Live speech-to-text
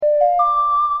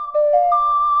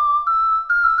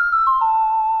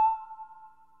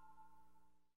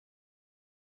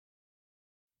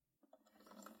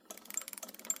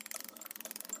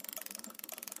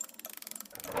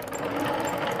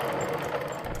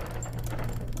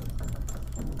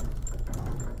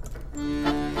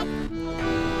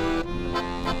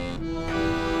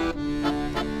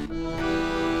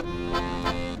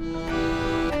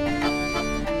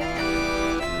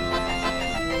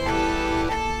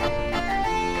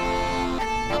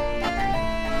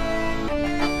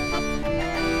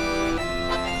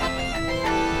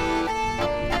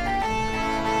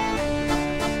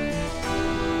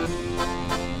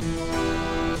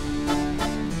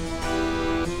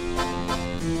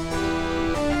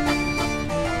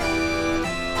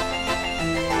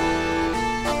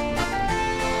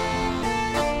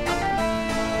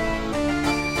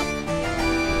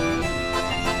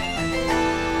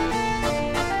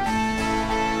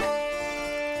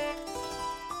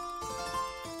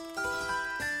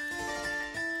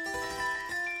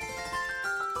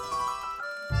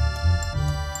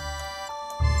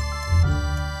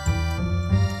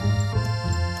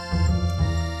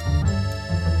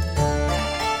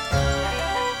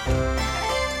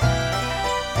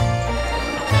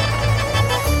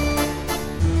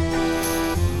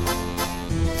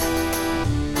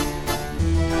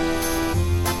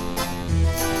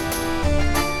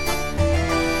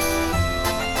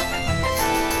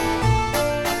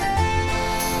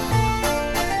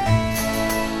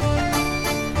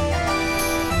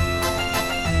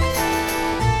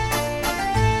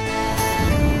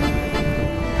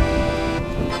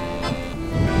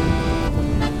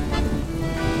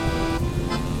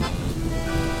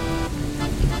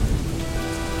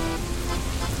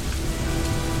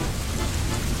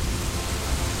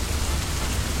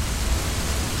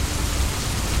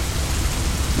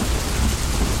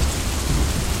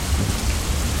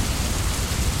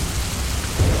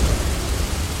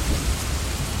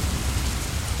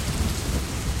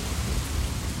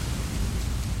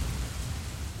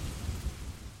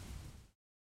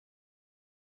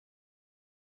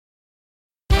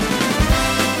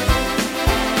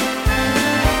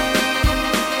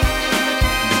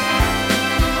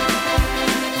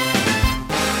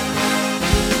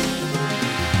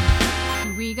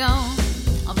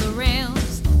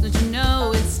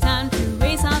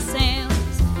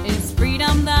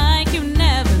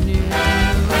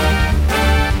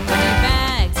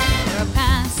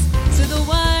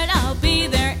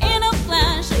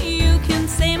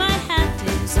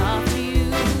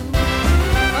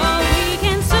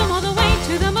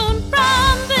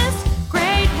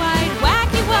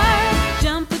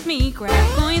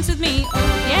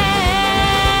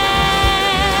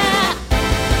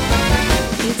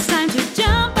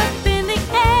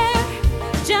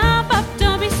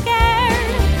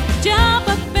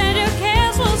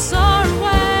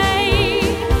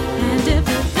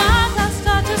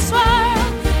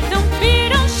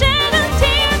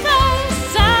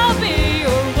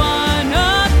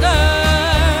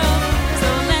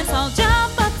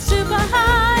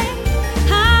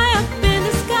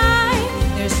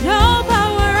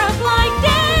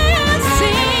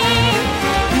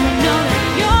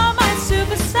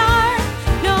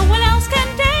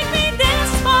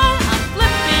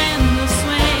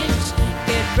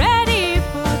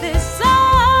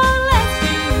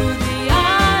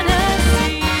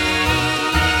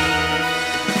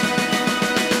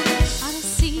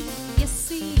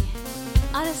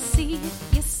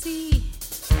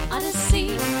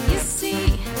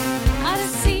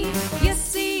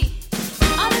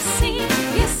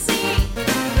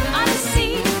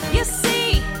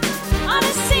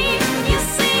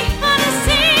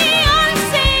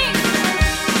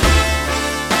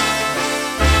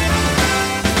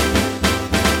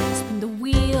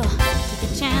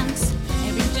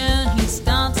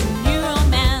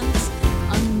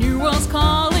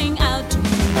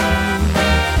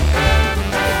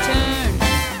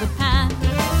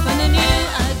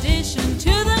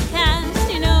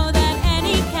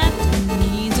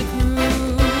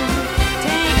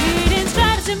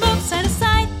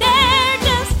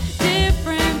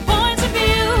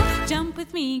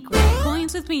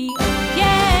points with me. Oh,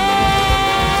 yeah.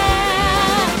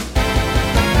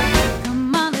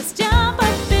 Come on, let's jump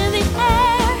up in the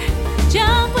air.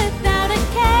 Jump without a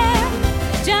care.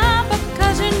 Jump up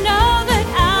 'cause you know that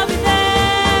I'll be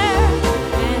there.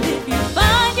 And if you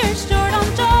find you're short on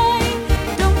joy,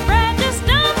 don't fret, just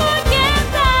don't forget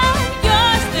that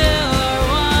you're still a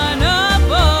one-up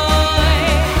boy.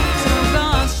 So go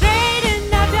on,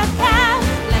 straighten up your calf.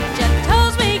 Let your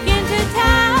toes begin to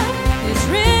tap. This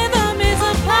rhythm is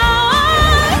a power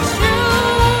true.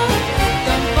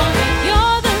 Don't forget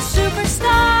you're the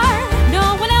superstar. No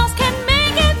one else can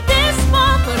make it this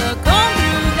far. Put a comb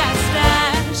through that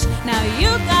stash. Now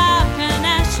you got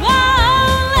panache. Whoa,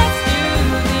 let's do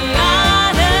the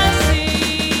Odyssey.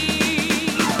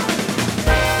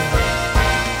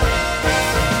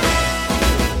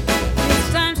 It's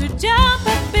time to jump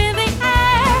up in the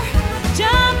air.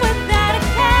 Jump without a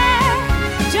care.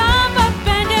 Jump up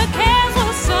and your cares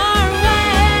will soar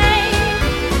away.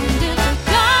 And if the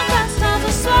compass starts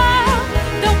to swirl,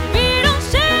 don't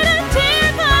shed a tear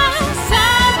 'cause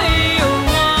I'll be your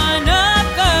one-up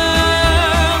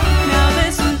girl. Now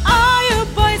listen, all you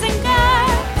boys and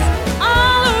girls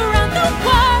all around the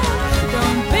world,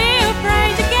 don't be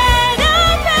afraid to get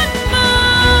up and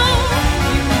move.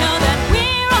 You know that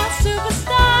we're all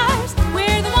superstars.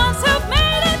 We're the ones who've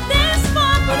made it this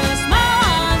far. Put a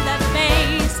smile on that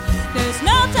face. There's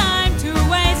no time to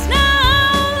waste. Now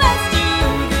let's do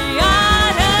the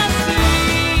Odyssey.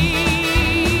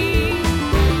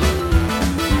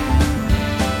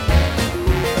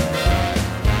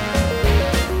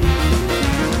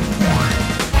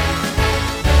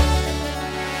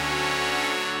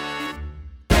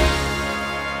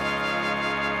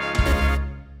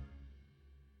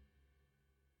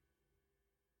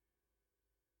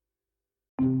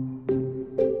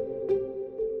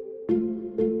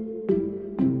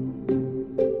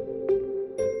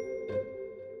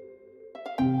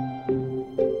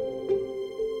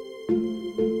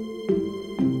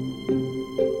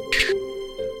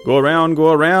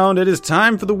 Go around, it is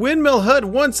time for the Windmill Hut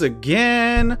once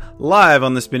again, live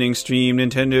on the spinning stream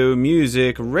Nintendo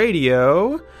Music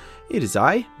Radio. It is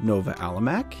I, Nova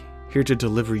Alamac, here to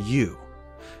deliver you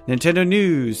Nintendo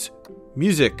news,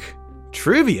 music,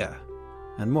 trivia,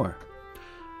 and more.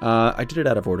 I did it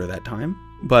out of order that time,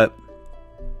 but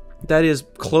that is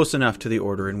close enough to the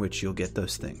order in which you'll get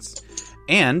those things.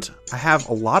 And I have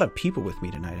a lot of people with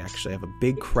me tonight, actually. I have a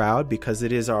big crowd because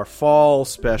it is our fall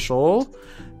special,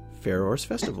 Farore's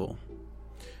Festival.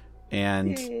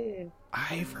 And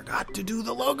I forgot to do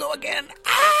the logo again.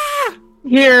 Ah!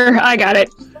 Here, I got it.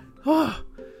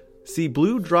 See,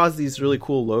 Blue draws these really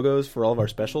cool logos for all of our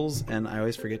specials, and I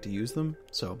always forget to use them.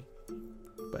 So,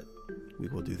 but we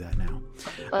will do that now.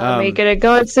 We get it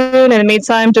going soon. In the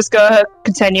meantime, just go ahead,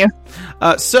 continue.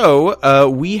 So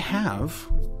we have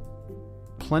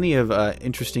plenty of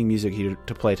interesting music here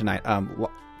to play tonight.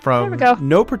 From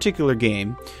no particular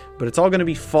game, but it's all going to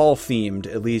be fall themed,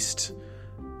 at least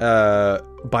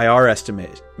by our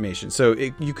estimation. So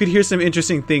you could hear some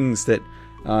interesting things that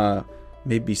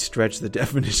maybe stretch the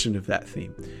definition of that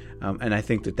theme. And I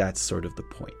think that that's sort of the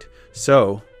point.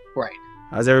 So, right.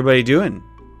 How's everybody doing?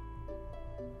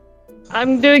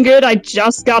 I'm doing good. I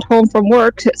just got home from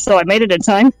work, so I made it in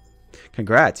time.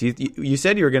 Congrats. You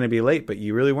said you were going to be late, but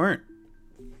you really weren't.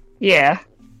 Yeah.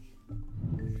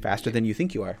 Faster than you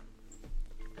think you are.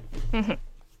 Mm-hmm.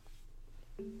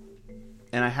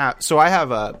 And I have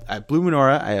Blue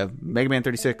Menorah. I have Mega Man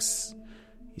 36.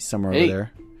 He's somewhere over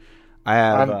there. I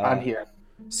have. I'm here.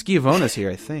 Schiavona's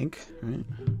here, I think. Right?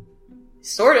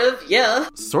 Sort of, yeah.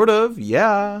 Sort of,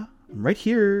 yeah. I'm right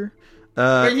here.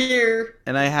 Right here.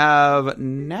 And I have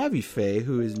Navifae,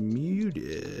 who is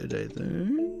muted, I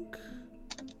think.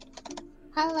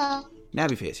 Hello.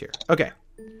 Navifae is here. Okay.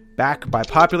 Back by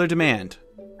popular demand.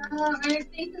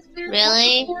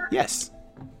 Really? Yes.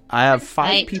 I have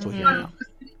 5 people here now.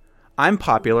 I'm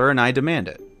popular and I demand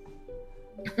it.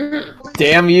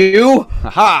 Damn you!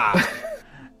 Haha!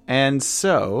 And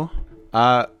so,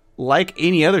 like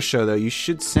any other show, though, you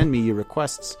should send me your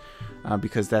requests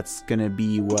because that's going to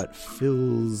be what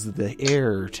fills the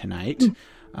air tonight.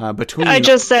 I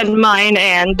just sent mine,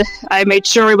 and I made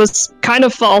sure it was kind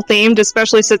of fall themed,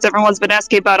 especially since everyone's been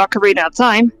asking about Ocarina of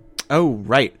Time. Oh,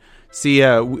 right. See,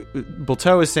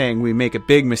 Bulto is saying we make a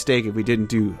big mistake if we didn't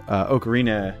do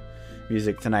Ocarina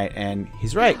music tonight, and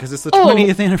he's right, because it's the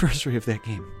 20th anniversary of that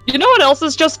game. You know what else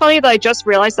is just funny that I just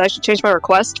realized that I should change my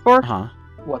request for? Uh-huh.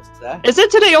 What's that? Is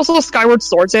it today also Skyward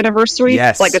Sword's anniversary?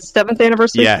 Yes. Like its 7th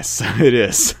anniversary? Yes, it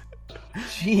is.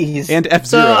 Jeez. And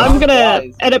F-Zero. So I'm gonna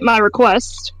edit my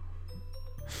request.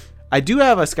 I do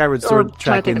have a Skyward Sword trying to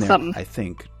track think in of there, something. I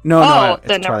think. No, it's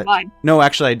then never Twilight. mind. No,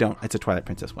 actually, I don't. It's a Twilight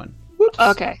Princess one. Whoops.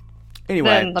 Okay. Anyway.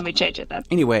 Then let me change it then.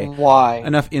 Anyway. Why?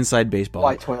 Enough inside baseball.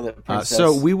 Why Twilight Princess?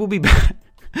 So we will be back.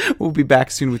 We'll be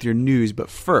back soon with your news, but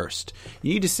first,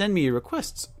 you need to send me your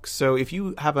requests. So if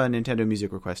you have a Nintendo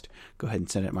Music request, go ahead and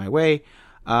send it my way.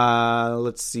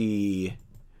 Let's see.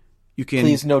 You can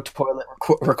Please no toilet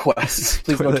requests.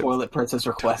 Please no Toilet Princess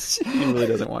requests. He really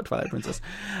doesn't want Twilight Princess.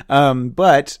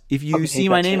 But if you see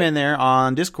my name shit. in there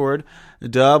on Discord,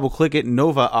 double click it,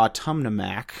 Nova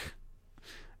Autumnamac,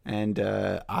 and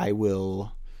I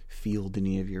will field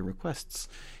any of your requests.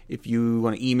 If you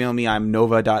want to email me, I'm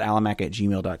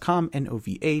nova.alamak@gmail.com,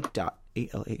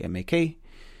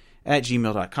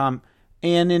 nova.alamak@gmail.com.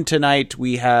 And in tonight,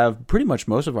 we have pretty much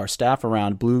most of our staff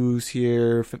around. Blue's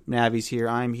here, Navi's here,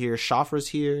 I'm here, Shafra's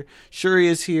here, Shuri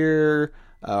is here,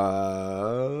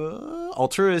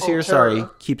 Altura is here. Sorry,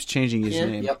 keeps changing his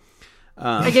name. Yep.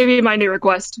 I gave you my new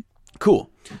request. Cool.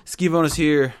 Skivon is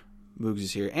here, Moogs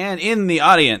is here, and in the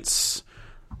audience,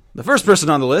 the first person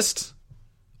on the list,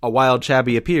 a wild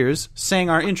Chabby appears, sang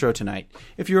our intro tonight.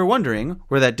 If you were wondering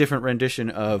where that different rendition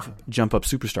of Jump Up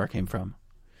Superstar came from,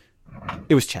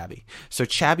 it was Chabby. So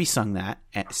Chabby sang that,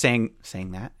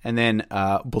 and then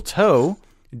Bulto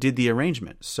did the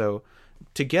arrangement. So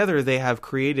together they have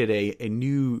created a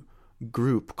new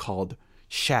group called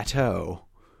Chateau,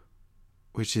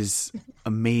 which is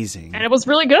amazing. And it was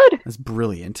really good. That's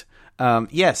brilliant.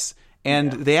 Yes,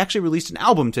 and they actually released an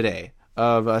album today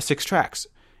of 6 tracks,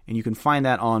 and you can find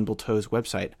that on Bulto's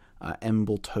website,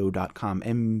 mbulteu.com,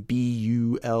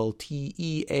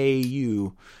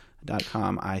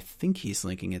 mbulteau.com. I think he's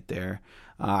linking it there.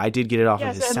 I did get it off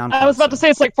of his SoundCloud. I was about to say,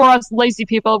 it's like for us lazy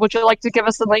people. Would you like to give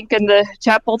us a link in the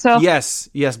chat, Bulto? Yes,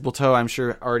 Bulto, I'm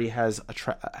sure already has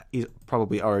he's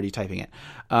probably already typing it.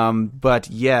 But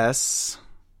yes,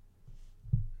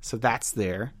 so that's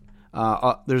there.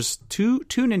 There's two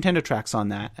Nintendo tracks on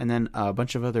that, and then a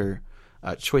bunch of other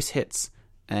choice hits.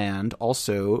 And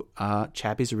also,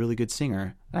 Chappie's a really good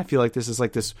singer. I feel like this is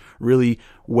like this really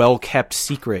well-kept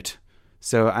secret.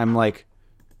 So I'm like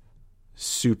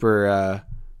super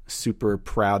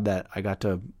proud that I got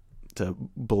to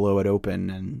blow it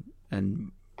open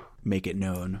and make it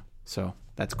known. So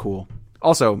that's cool.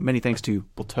 Also, many thanks to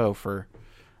Bulto for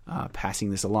passing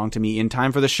this along to me in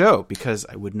time for the show, because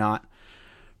I would not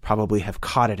probably have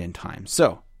caught it in time.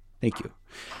 So thank you.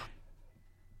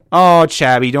 Oh,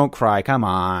 Chabby, don't cry. Come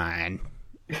on.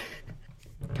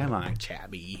 Come on,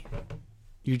 Chabby.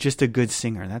 You're just a good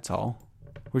singer, that's all.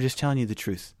 We're just telling you the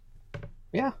truth.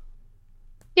 Yeah.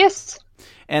 Yes.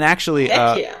 And actually,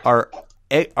 Yeah. our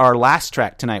last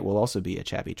track tonight will also be a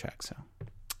Chabby track, so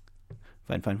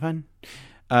fun.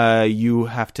 You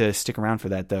have to stick around for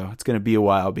that, though. It's going to be a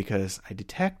while, because I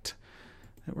detect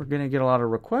that we're going to get a lot of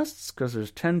requests, because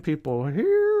there's 10 people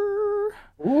here.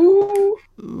 Ooh.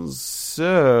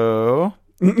 So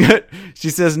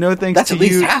she says, no thanks That's to at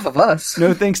least you. half of us.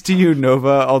 No thanks to you,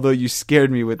 Nova, although you scared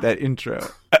me with that intro.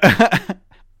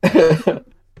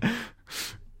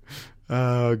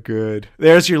 Oh, good.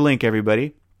 There's your link,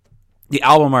 everybody. The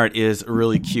album art is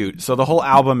really cute. So the whole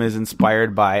album is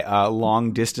inspired by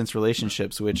long-distance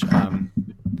relationships, which I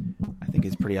think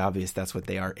is pretty obvious that's what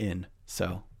they are in.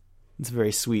 So it's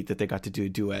very sweet that they got to do a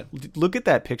duet. Look at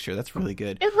that picture. That's really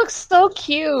good. It looks so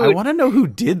cute. I want to know who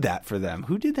did that for them.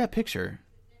 Who did that picture?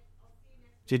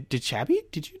 Did Chabby?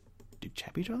 Did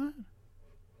Chabby draw that?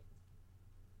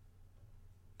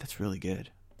 That's really good.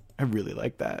 I really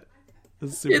like that.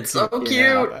 It's so cute.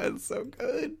 Yeah, it's so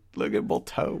good. Look at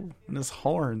Bulto and his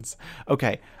horns.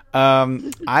 Okay.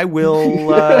 I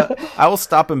will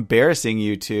stop embarrassing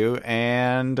you two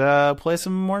and play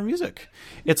some more music.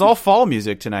 It's all fall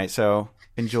music tonight, so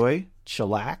enjoy,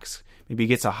 chillax. Maybe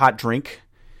get a hot drink,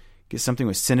 get something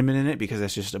with cinnamon in it, because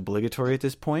that's just obligatory at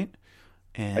this point.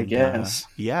 And I guess.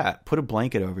 Yeah, put a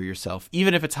blanket over yourself,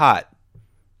 even if it's hot.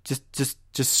 Just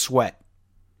sweat.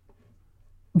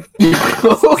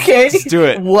 Okay. Just do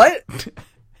it. What?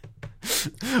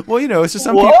 Well, it's just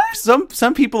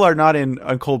some people are not in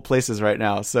cold places right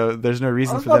now, so there's no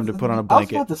reason for them to put on a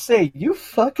blanket. I was about to say, you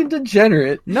fucking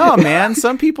degenerate. No, man.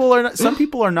 Some people are not.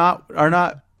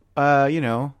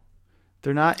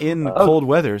 They're not in cold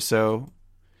weather, so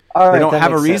they don't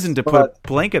have a reason to put a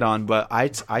blanket on. But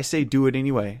I say do it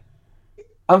anyway.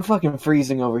 I'm fucking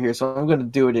freezing over here, so I'm going to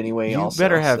do it anyway. You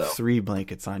better have 3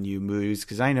 blankets on you, Moose,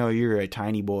 because I know you're a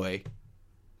tiny boy.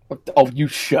 Oh, you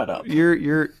shut up.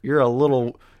 You're a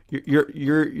little.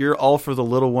 You're all for the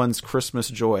little one's Christmas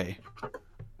joy.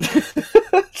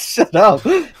 Shut up.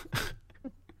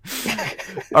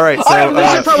 All right,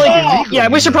 so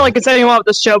we should probably continue on with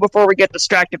this show before we get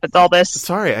distracted with all this.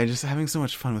 sorry, I'm just having so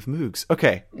much fun with Moogs.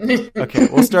 Okay,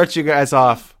 we'll start you guys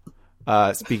off.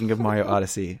 Speaking of Mario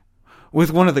Odyssey,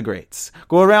 with one of the greats.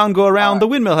 Go around, the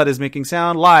Windmill Hut is making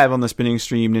sound live on the spinning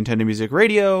stream Nintendo Music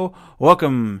Radio.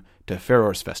 Welcome to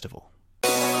Farore's Festival.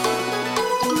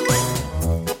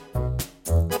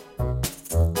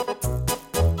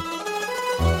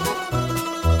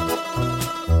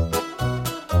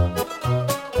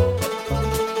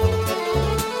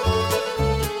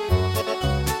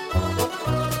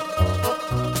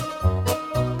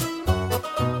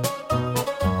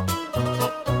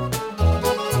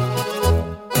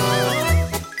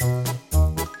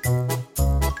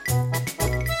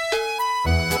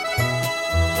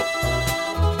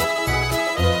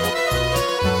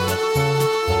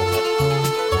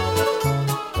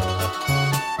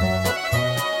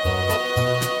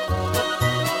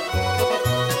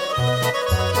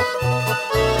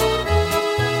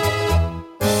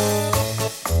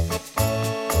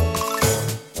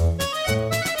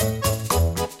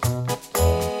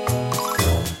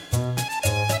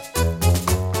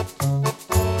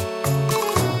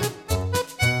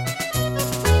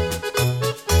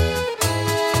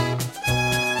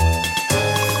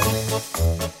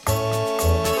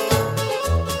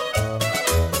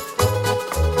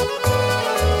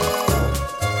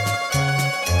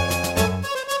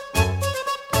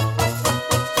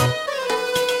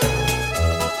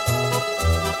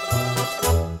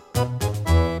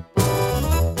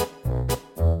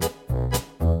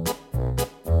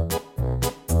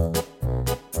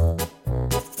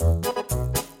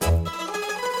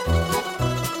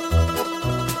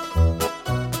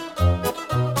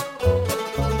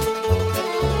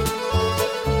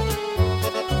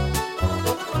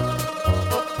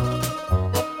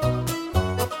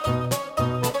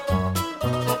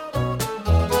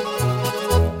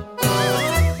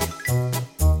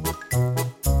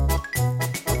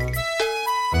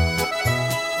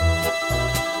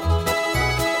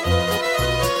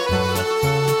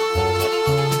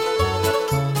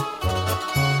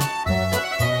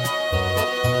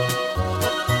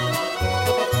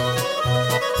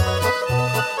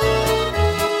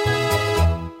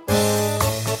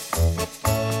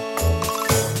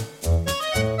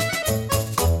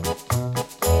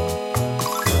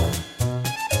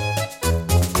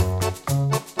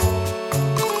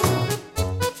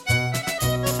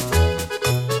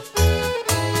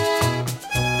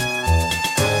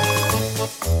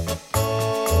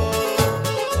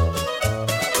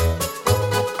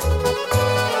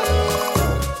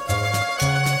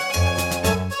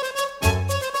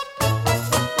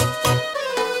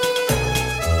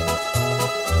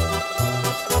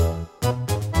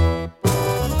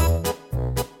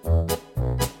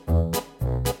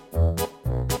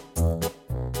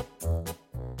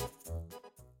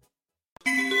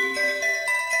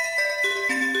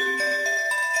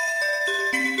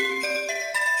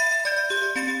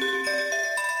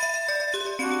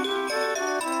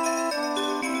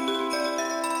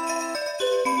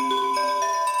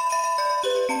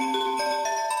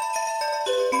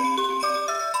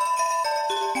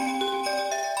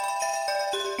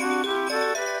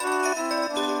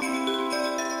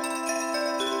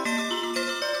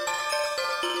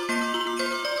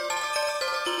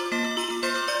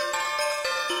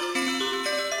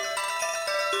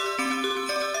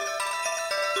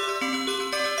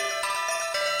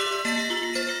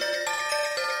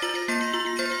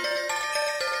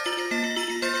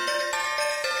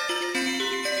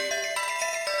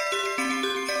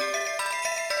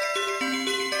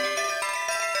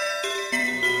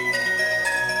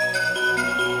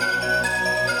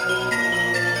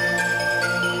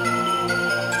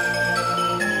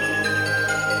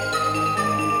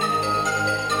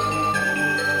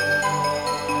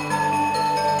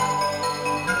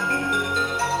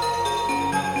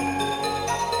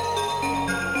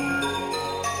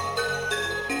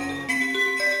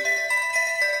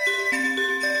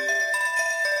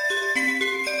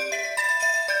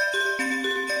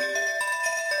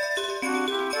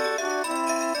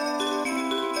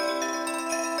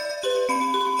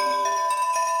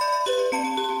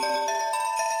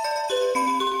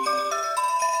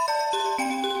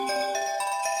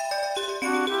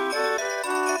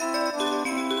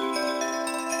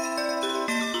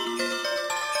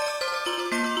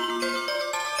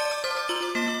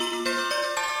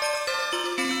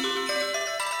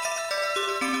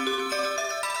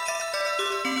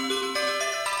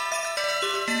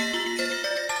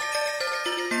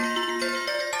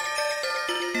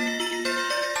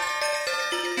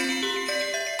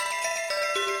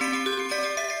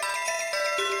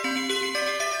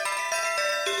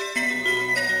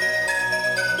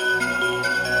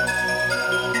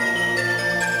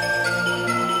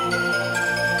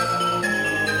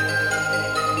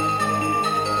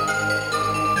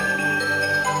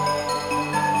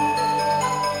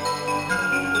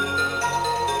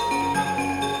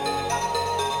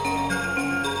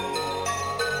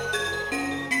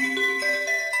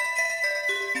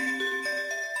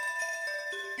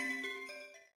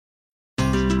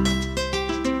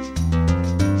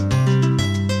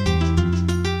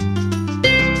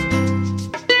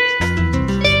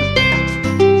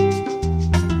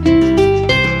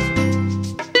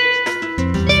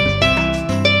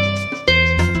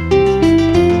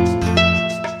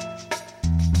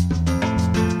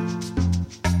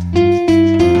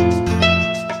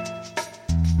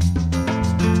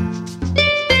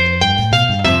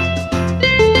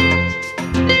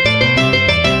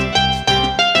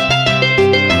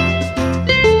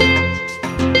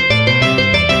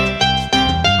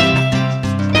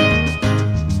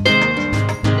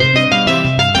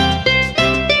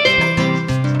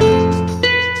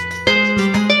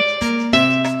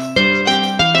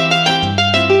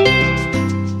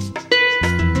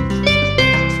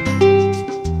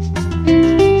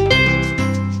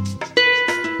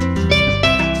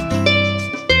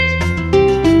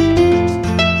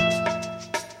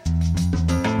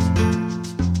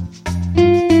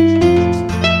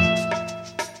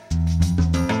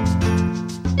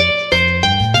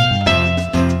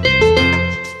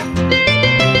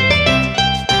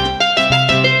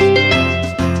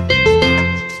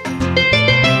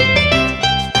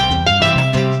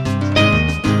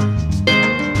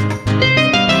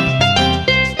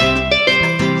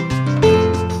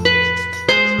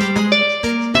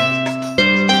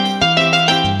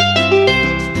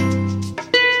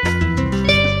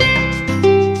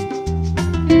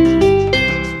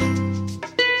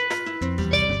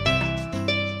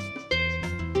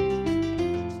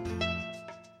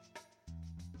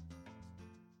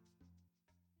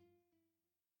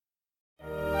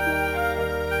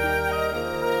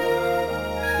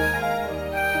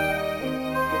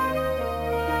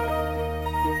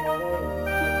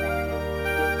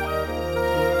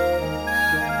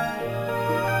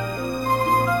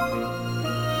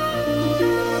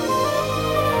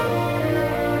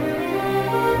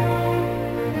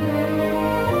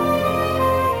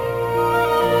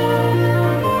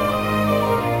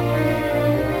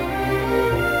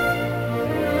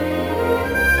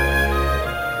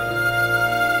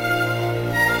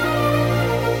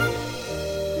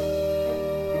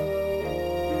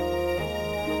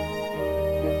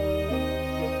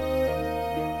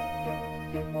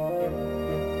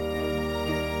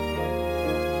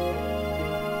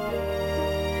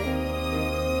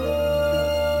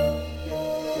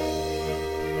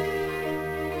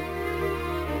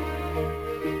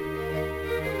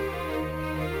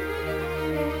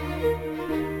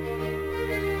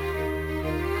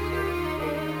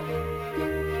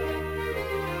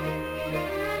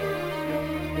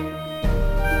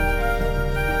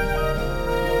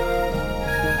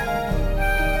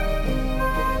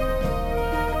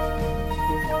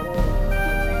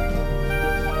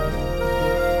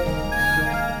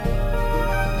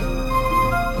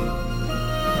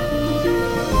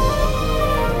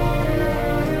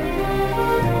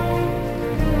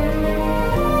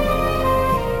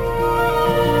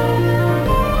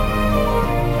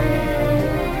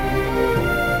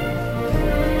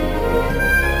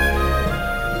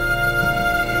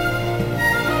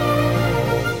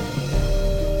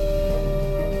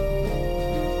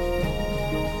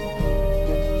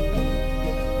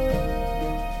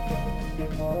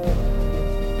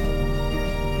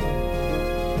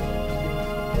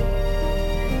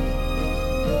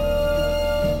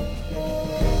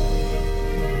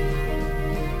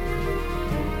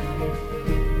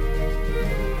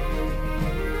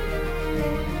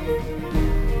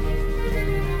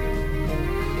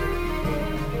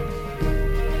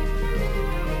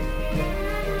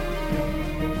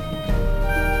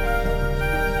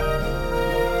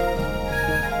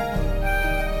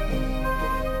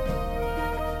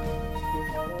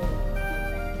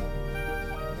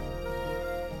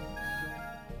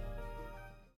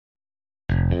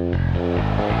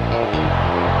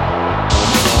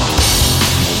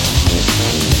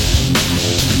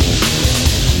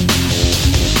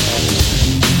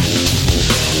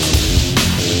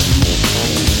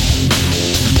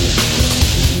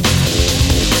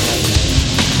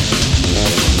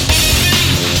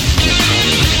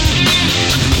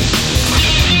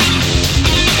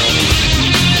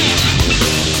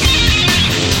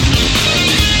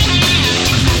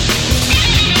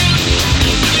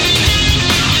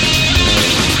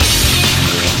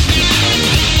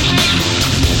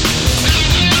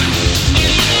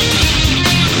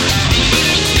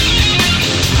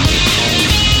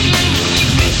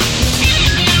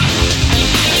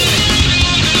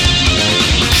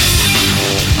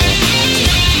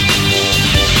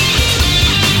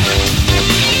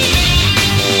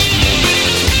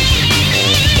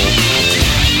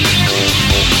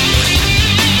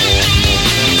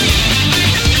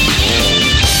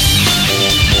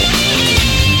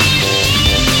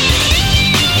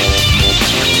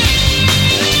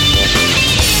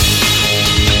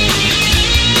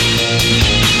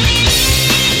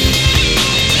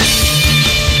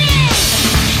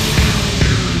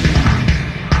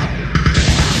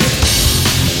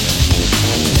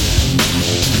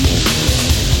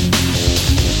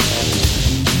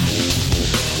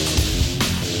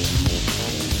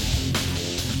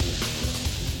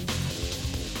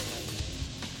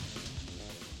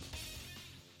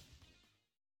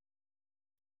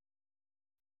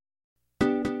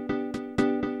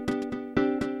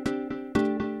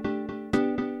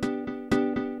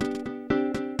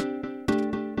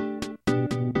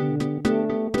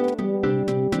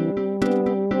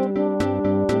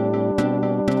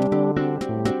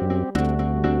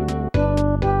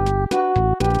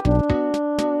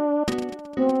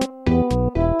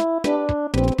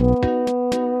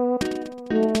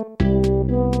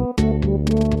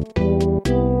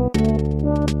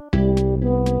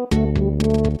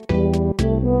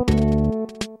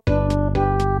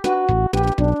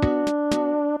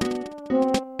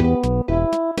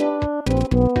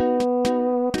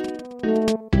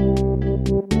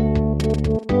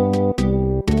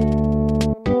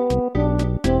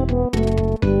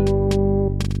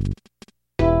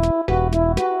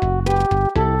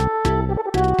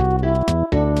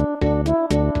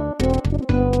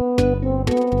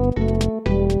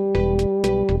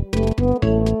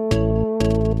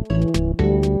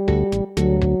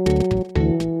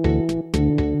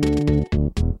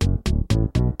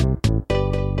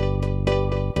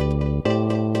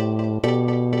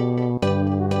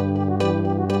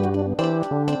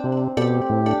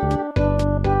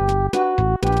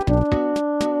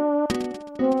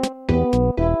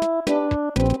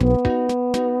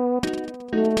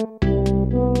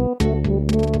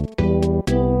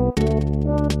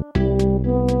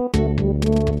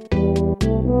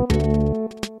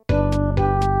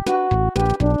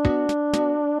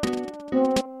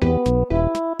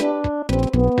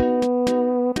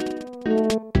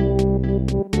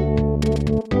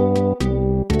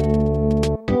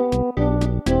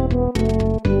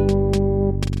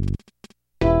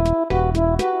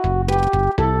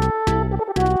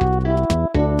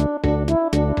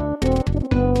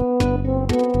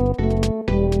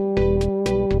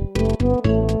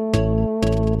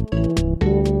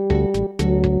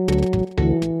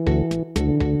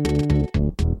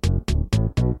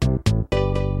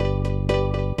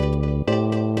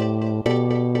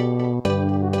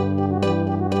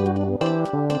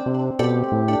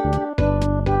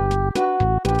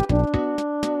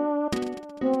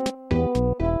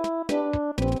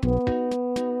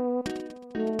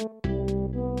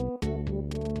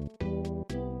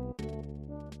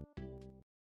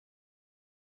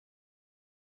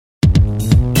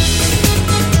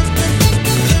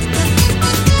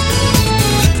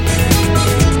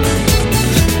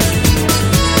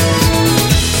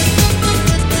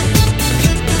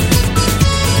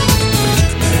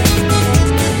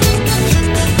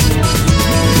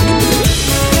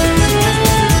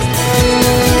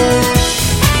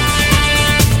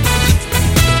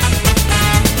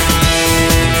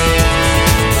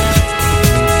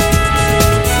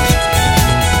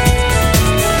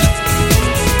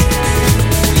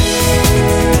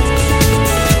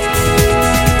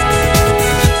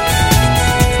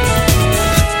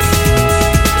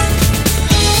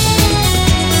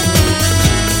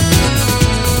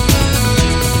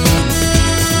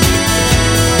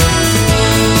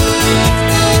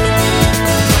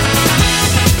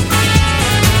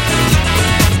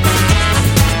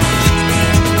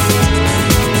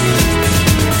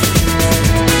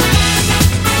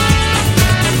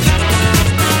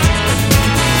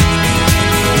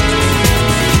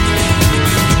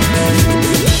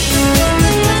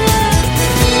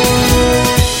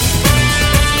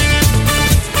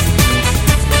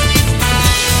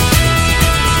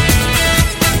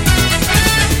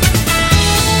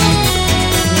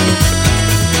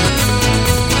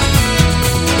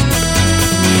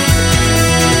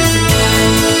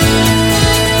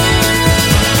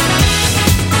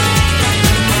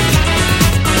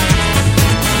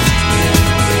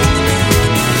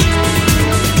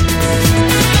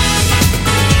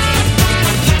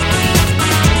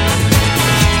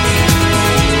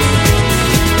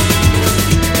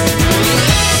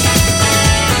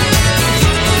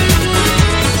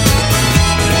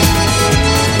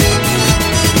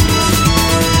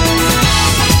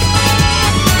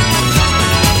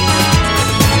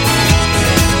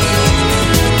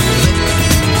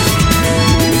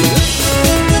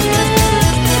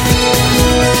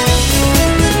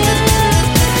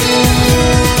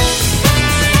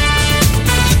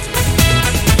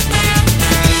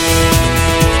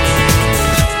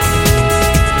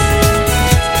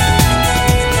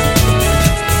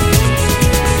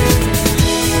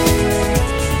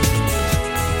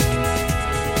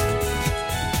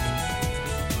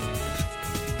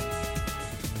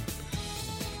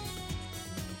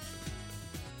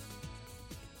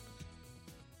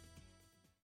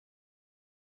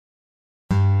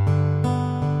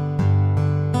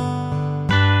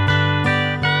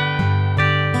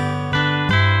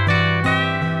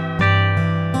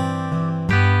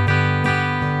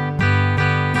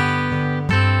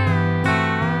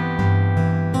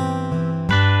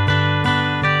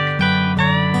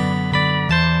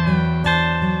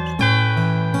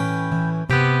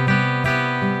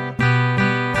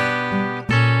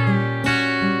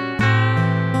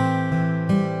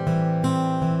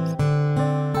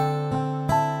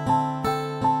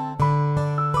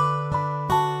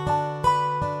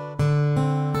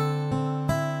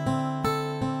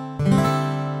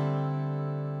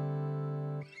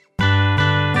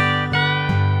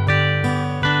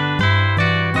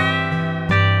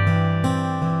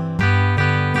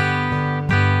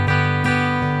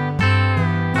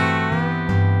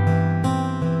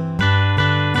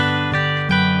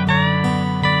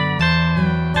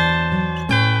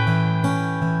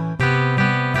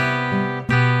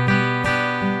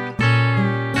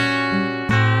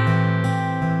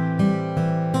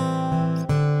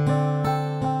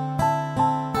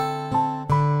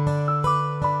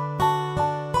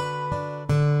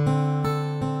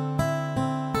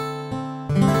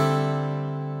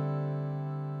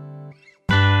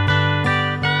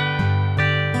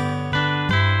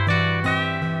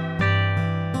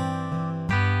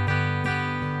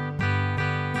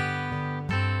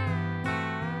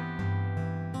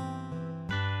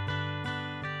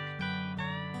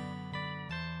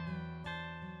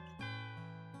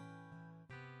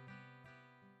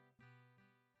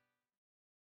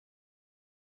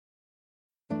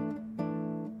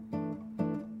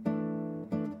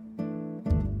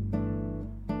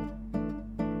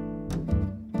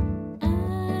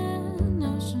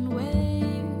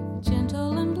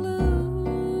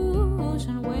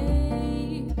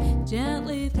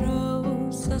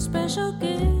 special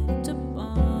gift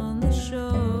upon the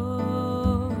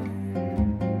shore.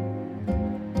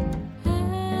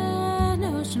 An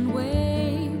ocean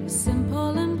wave,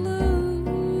 simple and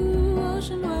blue,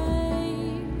 ocean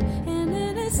wave, and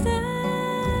in its depth,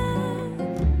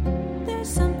 there's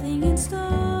something in store.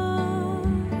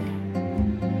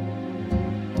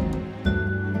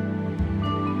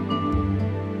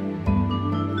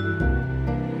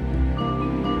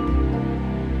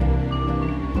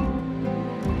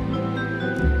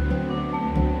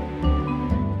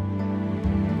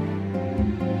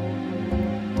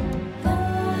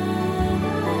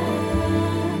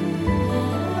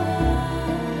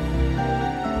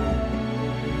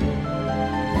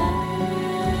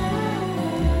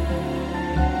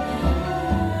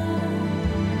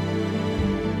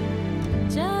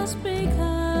 Just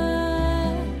because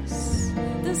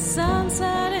the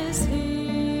sunset is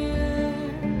here,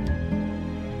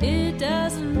 it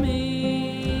doesn't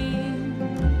mean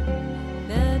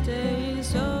the day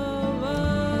is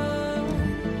over.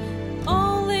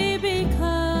 Only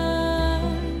because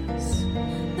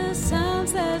the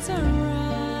sunset's arrived,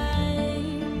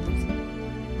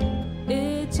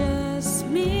 it just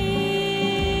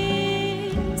means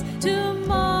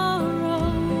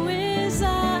tomorrow is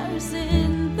ours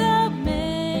in the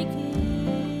making.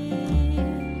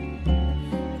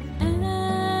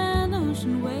 An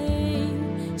ocean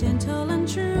wave, gentle and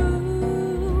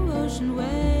true, ocean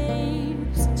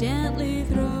waves gently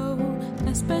throw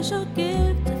a special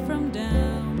gift from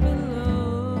down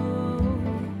below.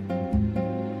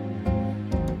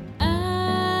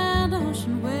 An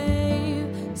ocean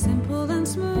wave, simple and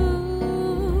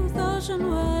smooth, ocean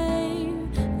wave,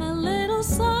 a little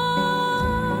song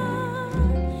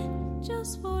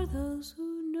just for those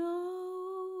who know.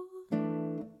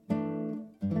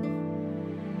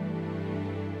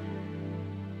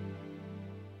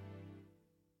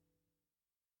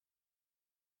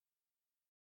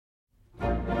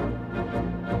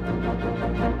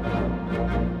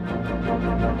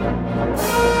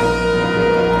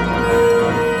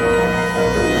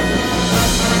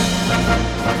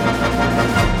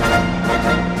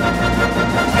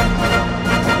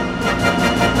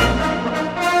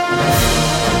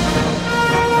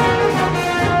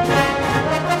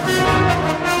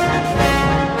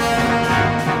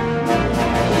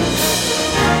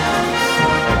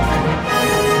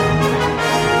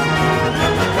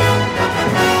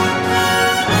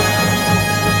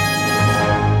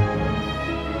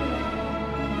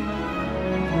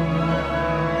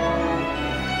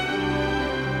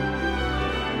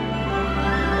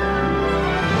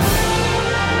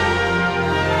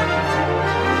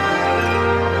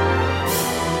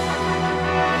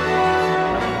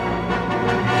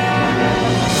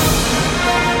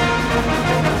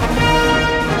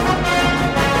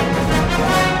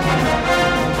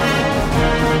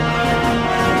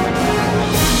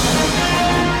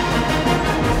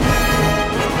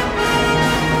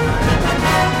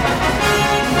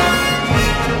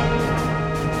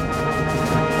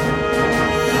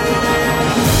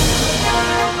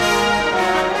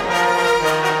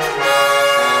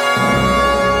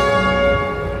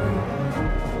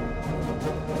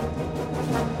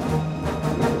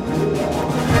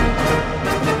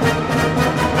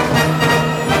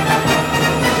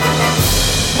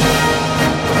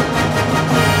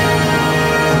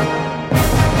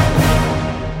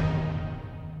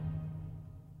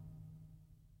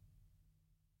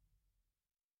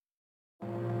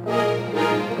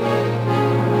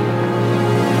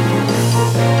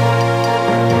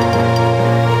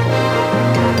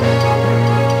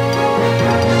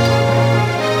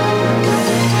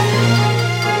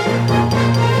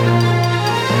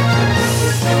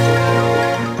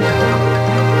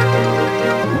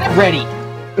 Ready.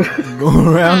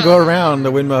 Go around. The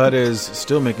Windmill Hut is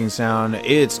still making sound.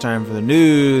 It's time for the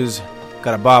news.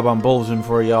 Got a Bob on Bulletin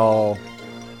for y'all.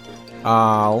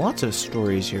 Lots of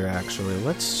stories here, actually.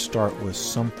 Let's start with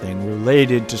something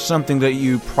related to something that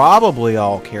you probably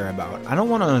all care about. I don't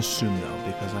want to assume, though,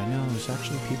 because I know there's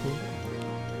actually people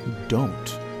who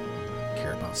don't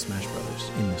care about Smash Brothers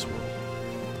in this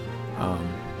world.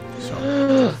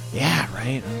 Yeah,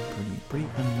 right? Pretty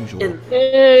unusual.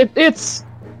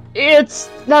 It's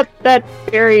not that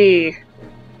very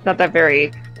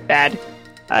bad.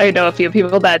 I know a few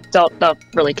people that don't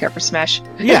really care for Smash.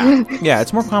 Yeah,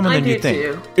 it's more common than you think.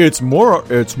 Too. It's more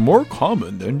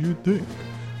common than you think.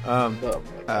 Yeah,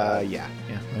 there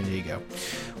you go.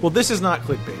 Well, this is not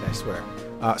clickbait, I swear.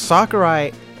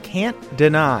 Sakurai can't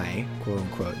deny, quote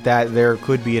unquote, that there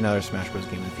could be another Smash Bros.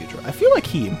 Game in the future. I feel like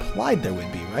he implied there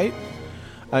would be, right?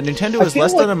 Nintendo is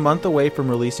less than a month away from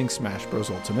releasing Smash Bros.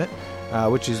 Ultimate,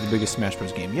 which is the biggest Smash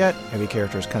Bros. Game yet. Every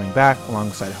character is coming back,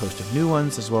 alongside a host of new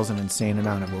ones, as well as an insane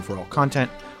amount of overall content.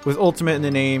 With Ultimate in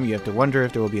the name, you have to wonder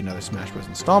if there will be another Smash Bros.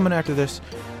 Installment after this.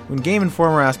 When Game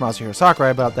Informer asked Masahiro Sakurai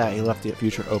about that, he left the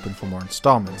future open for more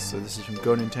installments. So this is from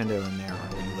Go Nintendo, and they are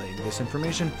relaying this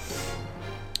information.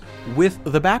 With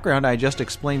the background I just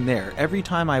explained there, every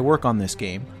time I work on this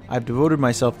game, I've devoted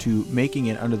myself to making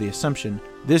it under the assumption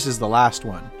this is the last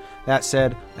one. That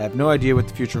said, I have no idea what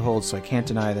the future holds, so I can't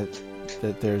deny that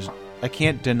there's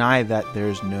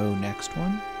no next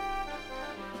one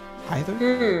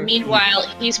either. Meanwhile,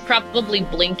 he's probably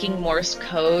blinking Morse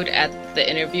code at the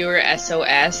interviewer,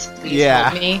 SOS. Please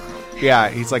help me. Yeah,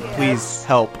 he's like, please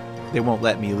help. They won't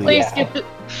let me leave.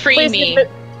 Free me.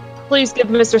 Please give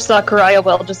Mr. Sakurai a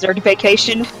well-deserved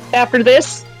vacation after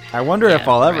this. I wonder if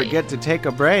I'll ever get to take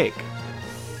a break.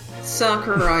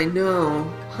 Sakurai, no.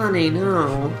 Honey,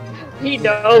 no. He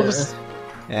knows.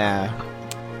 Yeah.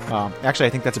 Actually, I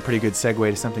think that's a pretty good segue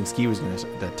to something Ski was going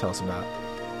to tell us about.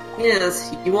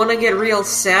 Yes, you want to get real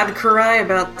sad cry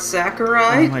about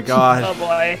Sakurai? Oh my god. Oh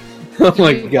boy. Oh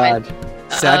my god.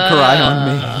 Sad cry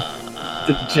on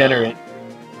me. Degenerate.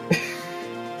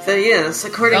 So yes,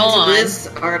 according to this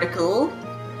article,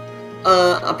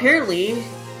 apparently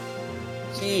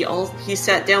he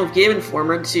sat down with Game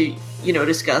Informer to,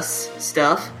 discuss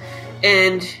stuff,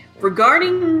 and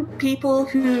regarding people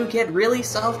who get really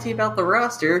salty about the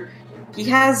roster, he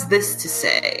has this to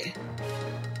say.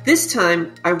 This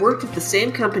time, I worked with the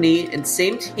same company and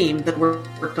same team that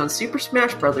worked on Super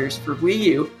Smash Bros. For Wii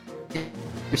U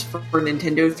and for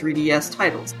Nintendo 3DS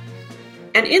titles.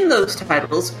 And in those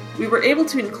titles, we were able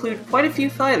to include quite a few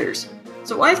fighters.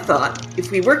 So I thought,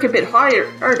 if we work a bit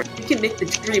harder, we can make the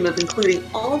dream of including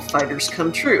all fighters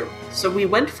come true. So we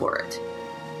went for it.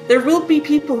 There will be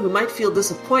people who might feel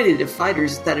disappointed if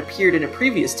fighters that appeared in a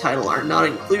previous title are not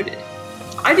included.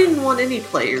 I didn't want any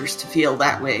players to feel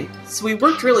that way, so we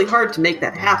worked really hard to make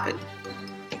that happen.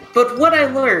 But what I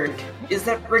learned is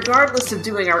that regardless of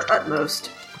doing our utmost,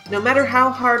 no matter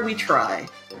how hard we try,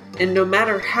 and no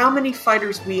matter how many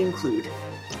fighters we include,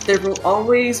 there will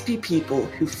always be people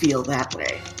who feel that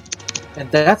way.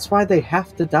 And that's why they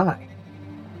have to die.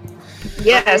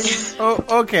 Yes. Oh,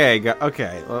 okay.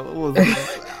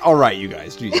 All right, you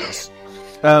guys. Jesus.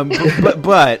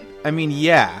 But I mean,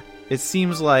 yeah. It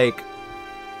seems like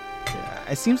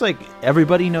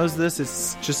everybody knows this.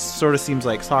 It's just sort of seems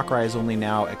like Sakurai is only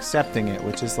now accepting it,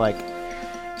 which is like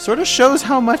sort of shows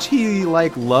how much he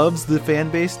loves the fan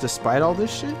base despite all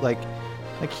this shit. Like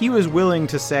he was willing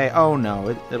to say, "Oh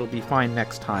no, it'll be fine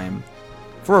next time,"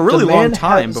 for a really long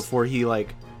time before he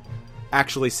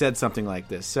actually said something like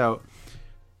this. So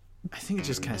I think it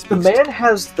just kind of speaks. The man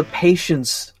has the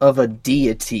patience of a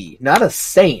deity, not a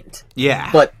saint. Yeah,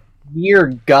 but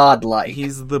near godlike.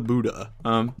 He's the Buddha.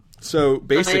 So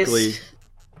basically,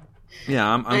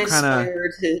 yeah, I'm kind of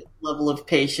to level of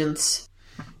patience.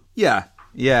 Yeah,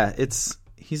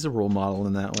 he's a role model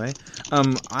in that way.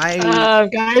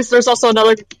 Guys, there's also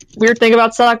another weird thing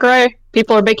about Sakurai.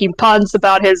 People are making puns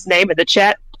about his name in the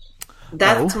chat.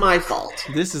 That's my fault.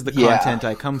 This is the content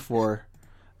I come for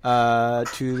to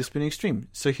the spinning stream.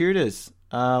 So here it is.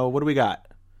 What do we got?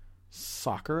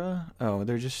 Sakura? Oh,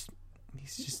 he's just...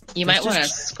 You might want to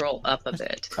scroll up a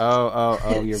bit.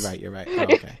 Oh, you're right. Oh,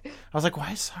 okay. I was like,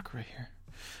 why is Sakura here?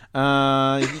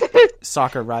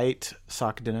 Soccer right,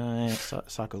 soccer deny,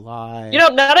 soccer lie. Now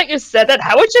that you said that,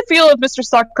 how would you feel if Mr.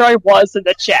 Sakurai was in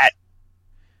the chat?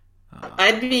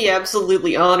 I'd be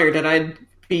absolutely honored, and I'd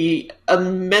be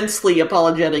immensely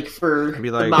apologetic for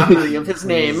the mockery of his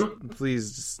name.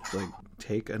 Please, just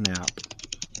take a nap.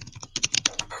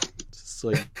 Just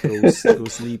go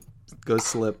sleep, go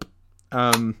slip.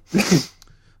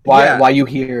 Why you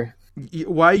here?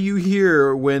 Why you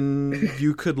here when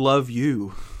you could love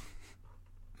you?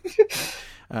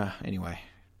 Anyway,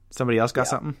 somebody else got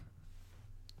something?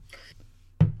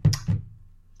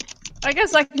 I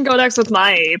guess I can go next with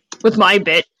my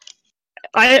bit.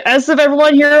 As if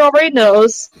everyone here already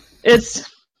knows,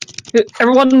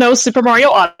 everyone knows Super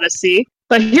Mario Odyssey.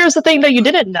 But here's the thing that you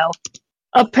didn't know.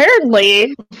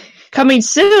 Apparently, coming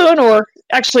soon, or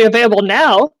actually available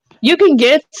now, you can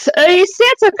get a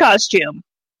Santa costume.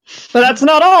 But that's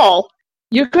not all.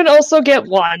 You can also get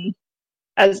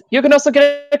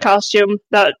a costume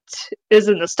that is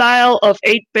in the style of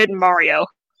 8-bit Mario.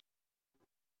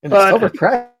 And it's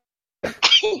overpriced.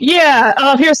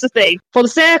 Yeah, here's the thing. For the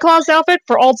Santa Claus outfit,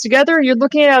 for all together, you're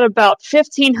looking at about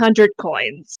 1,500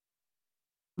 coins.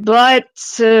 But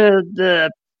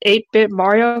the 8-bit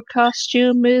Mario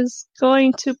costume is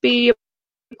going to be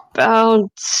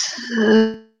about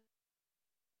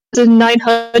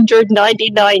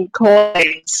 999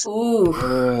 coins. Ooh.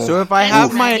 So if I That's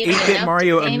have not my even 8-bit enough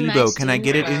Mario to pay my amiibo, can I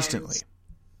get it student instantly?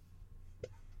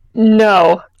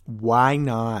 No. Why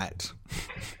not?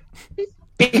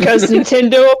 Because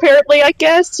Nintendo, apparently, I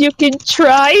guess, you can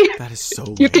try. That is so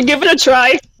lame. You can give it a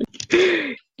try.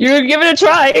 You can give it a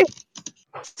try.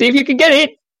 See if you can get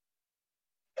it.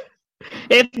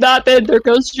 If not, then there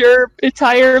goes your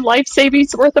entire life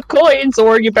savings worth of coins,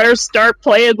 or you better start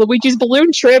playing Luigi's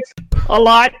Balloon Trip a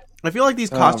lot. I feel like these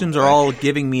costumes are all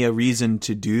giving me a reason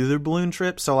to do the balloon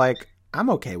trip, so like I'm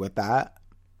okay with that.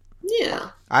 Yeah.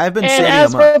 I've been And saving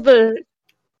as them for up. the...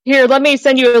 Here, let me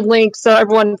send you a link so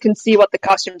everyone can see what the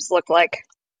costumes look like.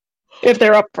 If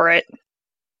they're up for it.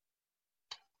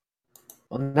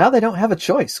 Well, now they don't have a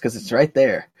choice because it's right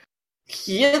there.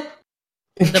 Yep.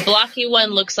 The blocky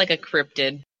one looks like a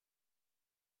cryptid.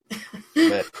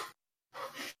 But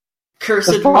Cursed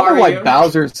that's probably Mario. why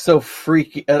Bowser's so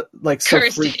freaky, so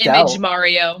Cursed freaked image out.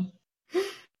 Mario.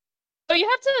 Oh, you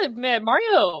have to admit,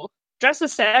 Mario dressed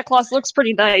as Santa Claus looks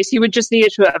pretty nice. He would just need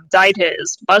to have dyed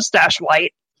his mustache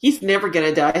white. He's never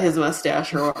gonna dye his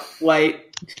mustache or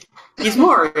white. He's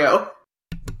Mario.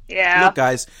 Yeah. Look,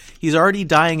 guys, he's already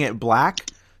dyeing it black,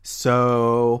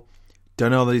 so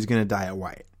don't know that he's going to dye it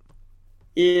white.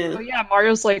 Yeah. Oh yeah,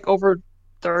 Mario's like over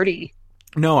 30.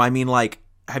 No, I mean, like,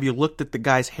 have you looked at the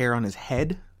guy's hair on his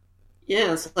head?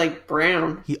 Yeah, it's like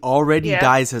brown. He already Yeah.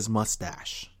 dyes his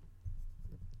mustache.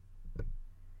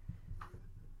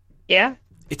 Yeah?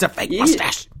 It's a fake Yeah.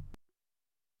 mustache.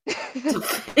 It's a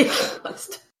fake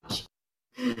mustache.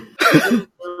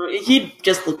 He'd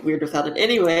just look weird without it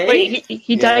anyway. Wait,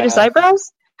 he dyed his Yeah.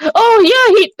 eyebrows? Oh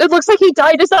yeah, it looks like he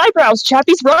dyed his eyebrows.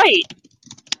 Chappie's right.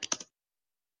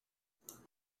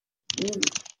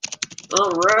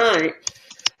 Alright.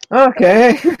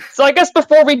 Okay. So I guess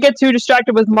before we get too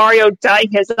distracted with Mario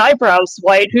dyeing his eyebrows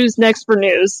white, who's next for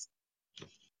news?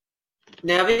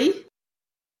 Navi?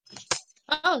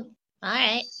 Oh,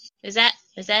 alright. Is that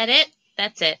it?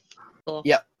 That's it. Cool.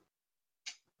 Yep.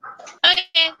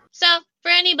 Okay, so for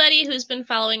anybody who's been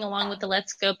following along with the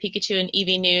Let's Go Pikachu and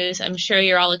Eevee news, I'm sure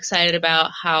you're all excited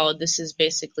about how this is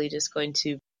basically just going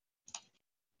to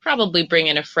probably bring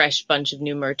in a fresh bunch of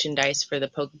new merchandise for the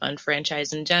Pokemon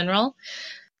franchise in general.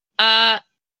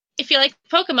 If you like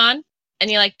Pokemon, and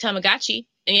you like Tamagotchi,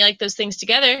 and you like those things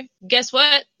together, guess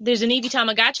what? There's an Eevee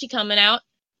Tamagotchi coming out.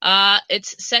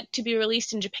 It's set to be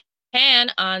released in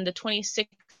Japan on the 26th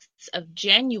of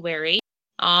January.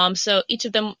 So each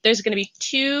of them, there's going to be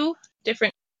 2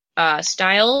 different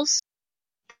styles.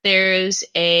 There's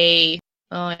a...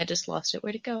 Oh, I just lost it.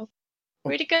 Where'd it go?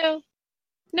 Where'd it go?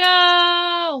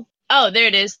 No! Oh, there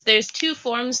it is. There's 2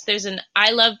 forms. There's an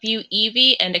I Love You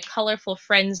Eevee and a Colorful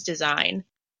Friends design.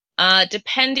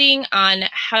 Depending on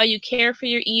how you care for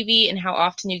your Eevee and how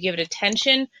often you give it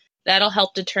attention, that'll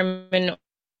help determine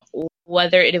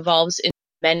whether it evolves in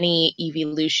many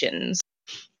evolutions.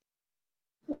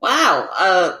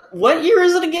 Wow. What year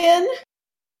is it again?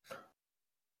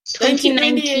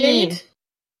 2019.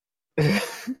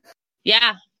 1998?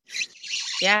 Yeah.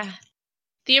 Yeah.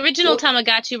 The original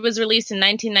Tamagotchi was released in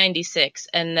 1996,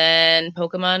 and then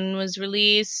Pokemon was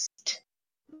released...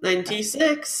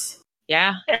 96.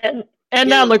 Yeah. And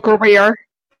now look where we are.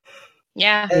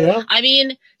 Yeah. Yeah. I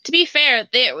mean, to be fair,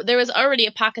 there was already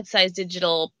a pocket-sized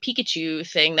digital Pikachu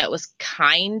thing that was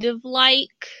kind of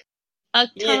like a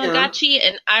Tamagotchi,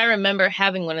 and I remember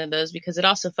having one of those because it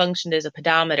also functioned as a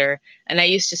pedometer, and I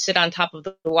used to sit on top of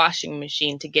the washing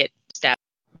machine to get stabbed.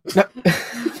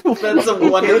 That's a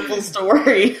wonderful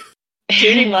story.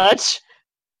 Pretty much.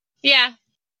 Yeah.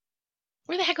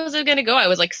 Where the heck was I going to go? I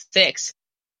was like 6.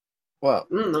 Well,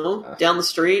 I don't know. Down the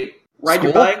street, ride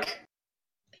your School? bike.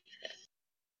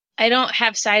 I don't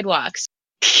have sidewalks.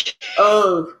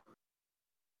 Oh,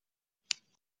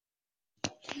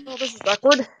 Oh, this is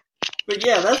awkward. but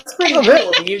yeah, that's pretty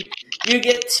Oh, cool. You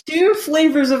get 2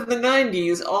 flavors of the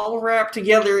 90s all wrapped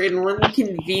together in one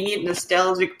convenient,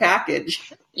 nostalgic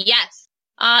package. Yes.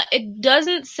 It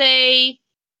doesn't say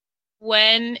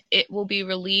when it will be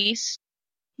released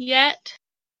yet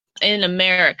in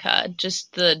America,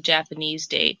 just the Japanese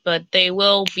date, but they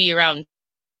will be around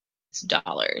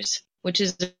 $6, which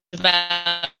is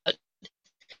about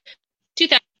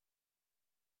 $2,000.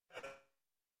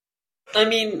 I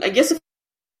mean, I guess if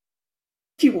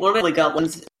you wanted got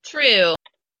ones, True.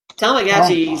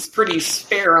 Tamagotchi's pretty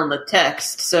spare on the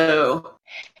text, so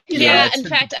Yeah, it's in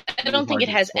fact, I don't think it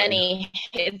hard to has explain. any.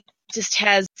 It just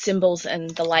has symbols and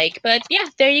the like. But yeah,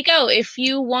 there you go. If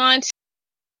you want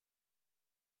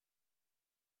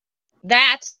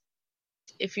that,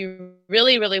 if you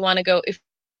really, really want to go if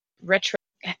retro,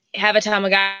 have a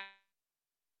Tamagotchi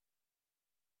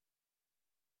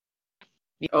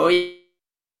Oh, yeah.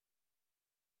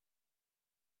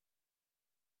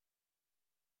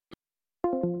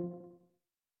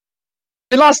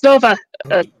 We lost Nova.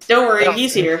 Don't worry,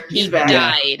 he's here. He's He back.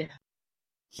 died.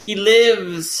 He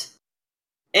lives.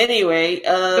 Anyway,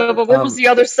 Nova, what was the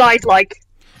other side like?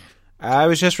 I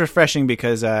was just refreshing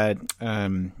because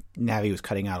Navi was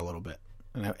cutting out a little bit.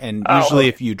 And Oh, usually okay.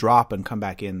 if you drop and come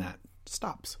back in, that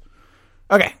stops.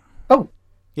 Okay. Oh.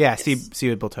 Yeah, Yes. see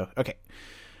with Bilto. Okay.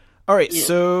 All right, Yeah.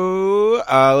 so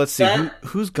let's see. That-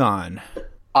 Who's gone?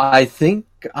 I think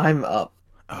I'm up.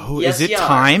 Oh, Yes, is it you are.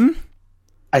 time?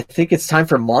 I think it's time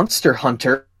for Monster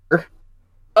Hunter.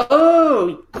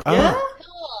 oh, yeah?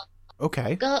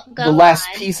 Okay. Go The last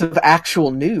on. piece of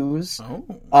actual news.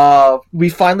 Oh. We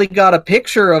finally got a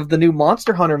picture of the new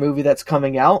Monster Hunter movie that's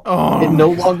coming out. Oh. It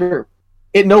no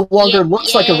longer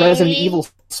looks like a Resident Yay. Evil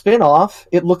spin-off.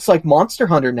 It looks like Monster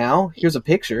Hunter now. Here's a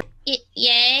picture. Yay!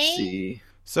 Let's see.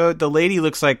 So the lady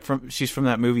looks like she's from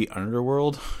that movie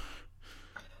Underworld.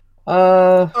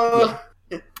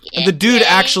 And the dude Yay.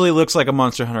 actually looks like a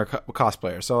Monster Hunter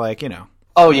cosplayer. So like,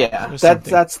 Oh yeah, There's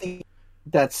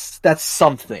that's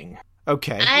something.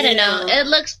 okay. I don't know. Yeah. It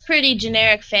looks pretty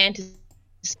generic fantasy.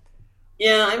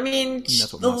 Yeah, I mean,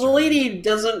 That's what the Monster lady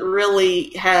doesn't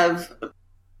really have.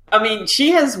 I mean,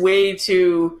 she has way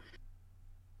too.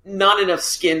 Not enough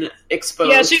skin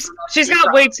exposed. Yeah, she's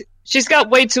got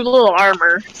way too little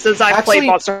armor since I Actually- played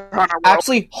Monster Hunter World.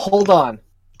 Actually, hold on.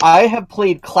 I have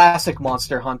played classic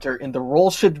Monster Hunter, and the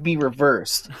role should be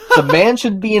reversed. The man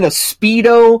should be in a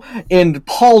Speedo and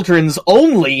pauldrons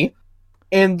only,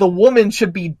 and the woman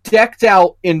should be decked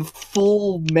out in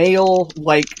full male,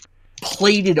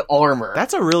 plated armor. How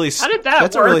did that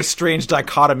That's work? a really strange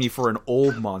dichotomy for an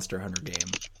old Monster Hunter game.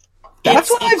 That's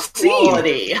It's what I've seen.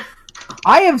 equality.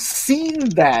 I have seen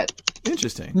that.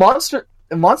 Interesting. Monster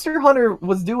Hunter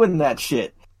was doing that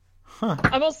shit.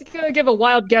 I'm also gonna give a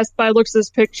wild guess by looks of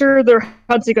this picture. They're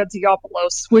hunting a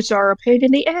Diabolos, which are a pain in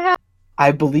the ass.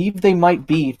 I believe they might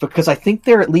be, because I think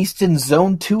they're at least in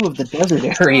Zone 2 of the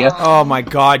desert area. Oh my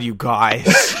god, you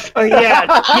guys. Oh yeah,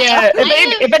 yeah.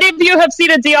 If any of you have seen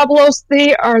a Diabolos,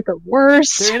 they are the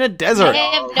worst. They're in a desert. I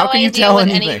have no How can you idea tell what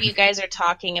anything? any of you guys are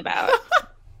talking about.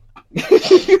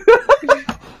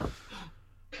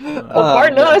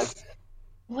 Pardon us.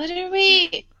 What are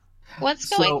we? What's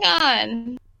going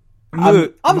on?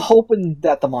 I'm hoping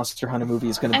that the Monster Hunter movie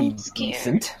is going to be I'm scared.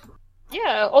 decent.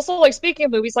 Yeah. Also, speaking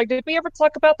of movies, did we ever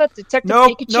talk about that Detective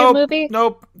Nope, Pikachu movie?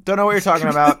 nope. Don't know what you're talking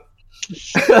about.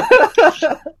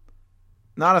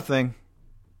 Not a thing.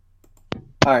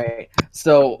 All right,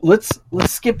 so let's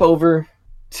skip over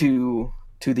to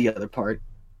the other part.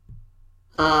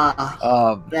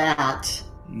 That.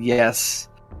 Yes,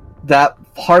 that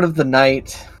part of the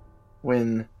night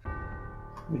when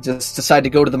we just decide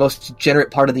to go to the most degenerate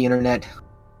part of the internet,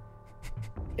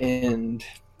 and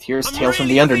here's Tales from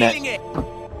the Undernet.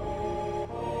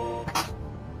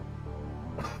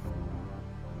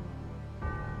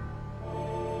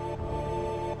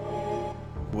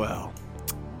 Well,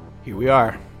 here we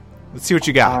are. Let's see what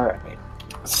you got. All right.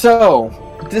 So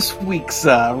this week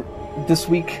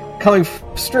coming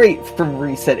straight from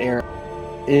Reset Era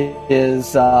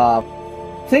is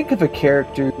think of a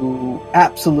character who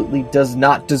absolutely does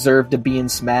not deserve to be in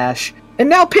Smash, and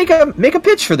now make a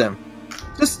pitch for them.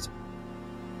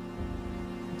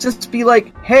 Just be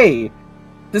like, hey,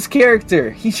 this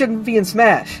character, he shouldn't be in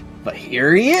Smash, but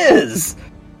here he is.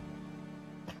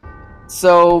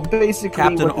 So basically,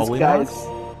 Captain what this Olimar? guy's...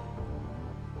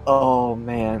 Oh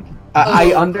man,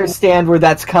 I understand where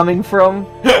that's coming from.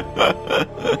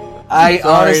 I Sorry,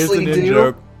 honestly it's an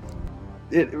do.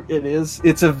 in-joke. It is.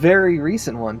 It's a very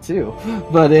recent one too.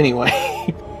 But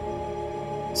anyway,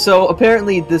 so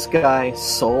apparently this guy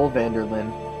Sol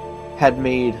Vanderlyn had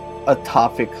made a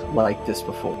topic like this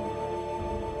before.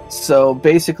 So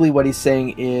basically, what he's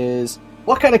saying is,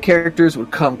 what kind of characters would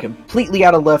come completely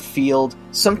out of left field,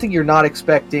 something you're not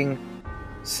expecting,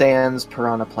 sans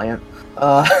Piranha Plant,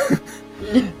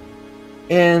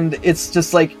 and it's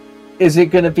just like, is it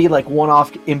going to be like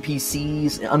one-off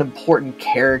NPCs, unimportant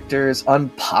characters,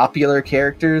 unpopular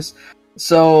characters?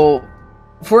 So,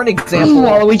 for an example,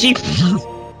 Waluigi.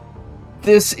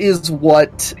 this is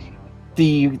what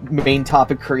the main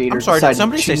topic creator I'm sorry, did decided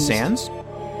somebody to say choose.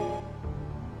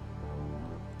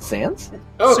 Sans? Sans?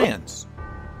 Oh, Sans.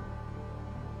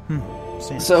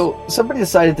 Sans. So, somebody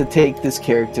decided to take this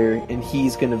character, and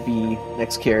he's going to be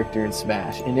next character in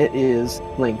Smash, and it is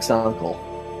Link's uncle.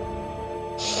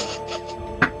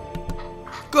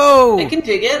 Go! I can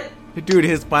dig it. Dude,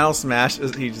 his final smash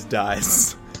is he just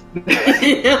dies. He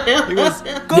he goes,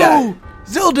 go! Yeah.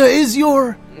 Zelda is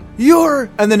your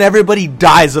And then everybody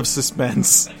dies of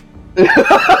suspense.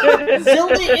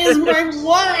 Zelda is my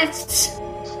what?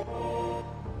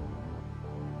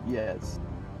 Yes.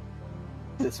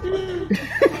 This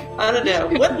I don't know.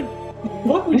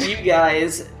 What would you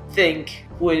guys think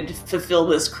would fulfill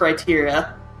this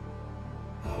criteria?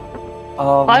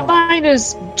 My mind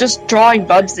is just drawing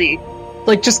Bubsy.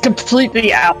 Like, just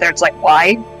completely out there. It's like,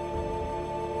 why?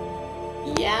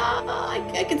 Yeah,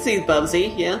 I can see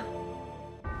Bubsy, yeah.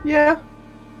 Yeah.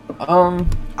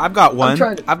 I've got one.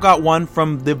 trying to- I've got one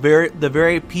from the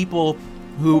very people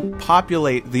who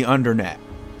populate the undernet.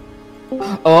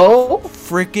 Oh?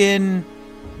 Frickin'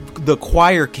 the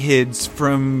choir kids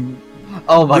from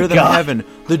Oh my Rhythm god. Heaven.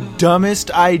 The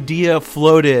dumbest idea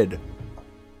floated.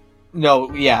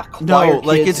 No, yeah. No, Choir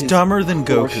like Kids it's is dumber than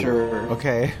for Goku. sure.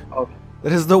 Okay? Oh.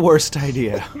 That is the worst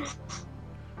idea.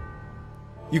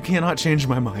 You cannot change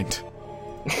my mind.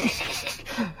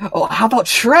 Oh, how about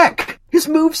Shrek? His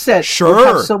moveset Sure.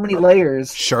 have so many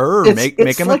layers. Sure, It's- make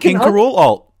it's him like a King an K. Rool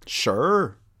alt.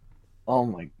 Sure. Oh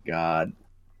my god.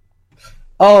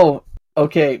 Oh,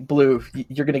 okay, Blue,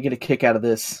 you're gonna get a kick out of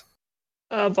this.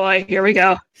 Oh boy, here we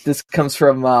go. This comes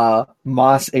from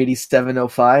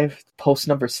Moss8705, post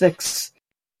number 6.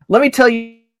 Let me tell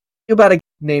you about a guy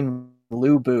named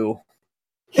Lubu.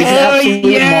 He's an absolute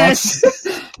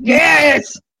monster.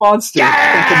 Yes! Monster.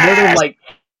 Yes! He can murder like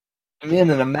men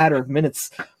in a matter of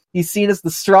minutes. He's seen as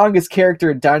the strongest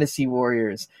character in Dynasty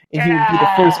Warriors, and he would be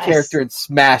the first Yes! character in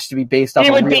Smash to be based off He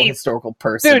a would real be- historical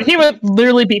person. Dude, he would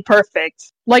literally be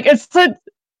perfect. Like, it's the...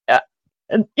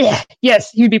 yeah,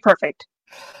 yes, he'd be perfect.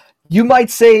 You might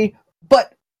say,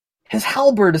 but his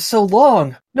halberd is so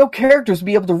long, no characters would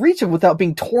be able to reach him without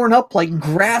being torn up like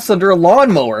grass under a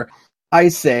lawnmower. I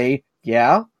say,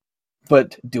 yeah,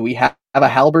 but do we have a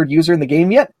halberd user in the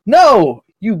game yet? No!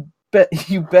 The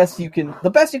best you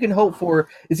can hope for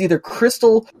is either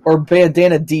Crystal or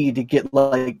Bandana D to get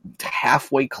like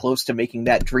halfway close to making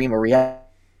that dream a reality.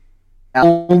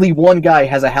 Only one guy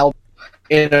has a halberd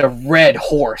and a red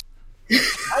horse.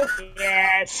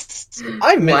 Yes!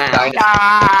 I meant Wow.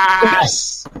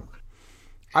 Yes!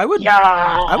 I would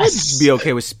Yes! be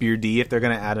okay with Spear D if they're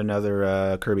gonna add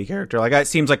another Kirby character. Like that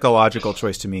seems like the logical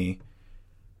choice to me.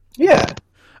 Yeah.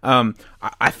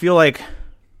 I feel like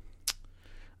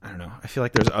I don't know. I feel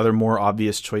like there's other more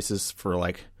obvious choices for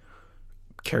like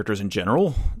characters in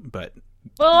general, but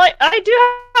Well, I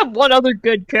do have one other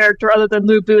good character other than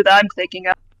Lubu that I'm thinking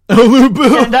of.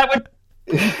 Lubu. And that would...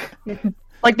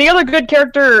 like, the other good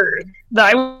character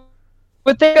that I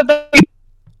would think of that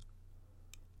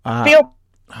feel...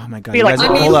 Oh my god! Be You like- guys,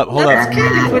 I mean, hold up! That's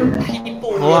kind of when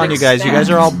people Hold on, you guys. You guys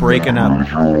are all breaking up.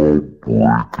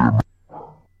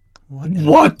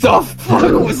 What the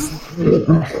fuck was...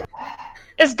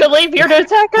 Is Galave here to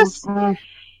attack us? What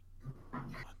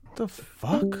the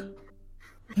fuck?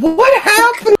 What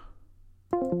happened?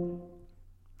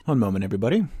 One moment,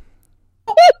 everybody.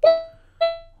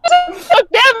 Oh,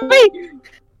 damn me!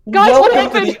 Guys, what Welcome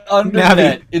happened? to the Undernet.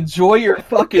 Navi. Enjoy your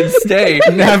fucking stay.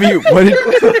 Navi,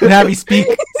 Navi, speak.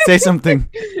 Say something.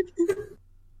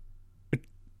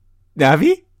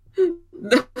 Navi?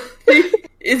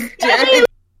 Is Jack Are you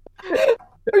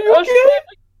Oh, okay? shit.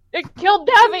 It killed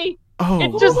Navi! Oh,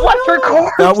 It just left her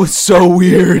corpse! that was so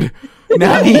weird.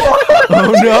 Navi.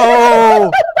 Oh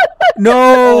no!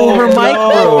 No, her mic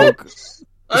broke.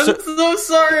 I'm so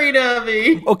sorry,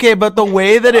 Navi. Okay, but the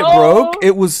way that it broke,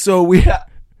 it was so weird.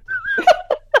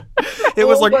 It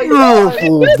was Oh like, my God.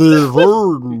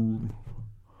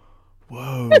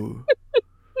 whoa.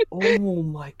 Oh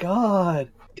my god.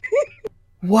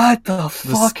 What the The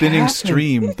fuck spinning happened?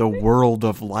 stream, the world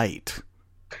of light.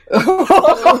 Welcome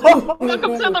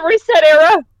to the reset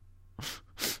era!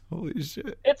 Holy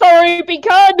shit. It's already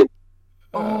begun!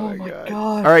 Oh my god.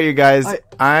 All right, you guys.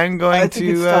 I'm I going think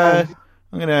it's to time.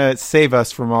 I'm going to save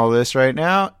us from all this right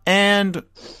now and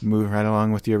move right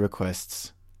along with your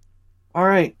requests. All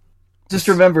right. Just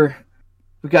remember,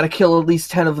 we got to kill at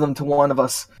least 10 of them to one of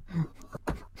us.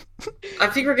 I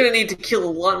think we're gonna need to kill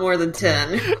a lot more than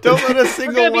 10. Don't let a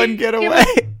single gonna be one get away.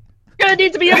 Gonna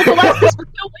need to be able to last this for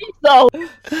 2 weeks, though!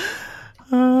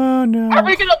 Oh no. How are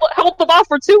we gonna help them off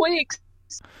for 2 weeks?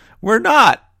 We're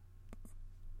not.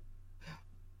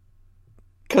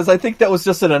 Because I think that was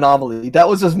just an anomaly. That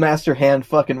was just Master Hand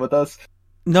fucking with us.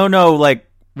 No, like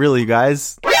really,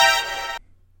 guys.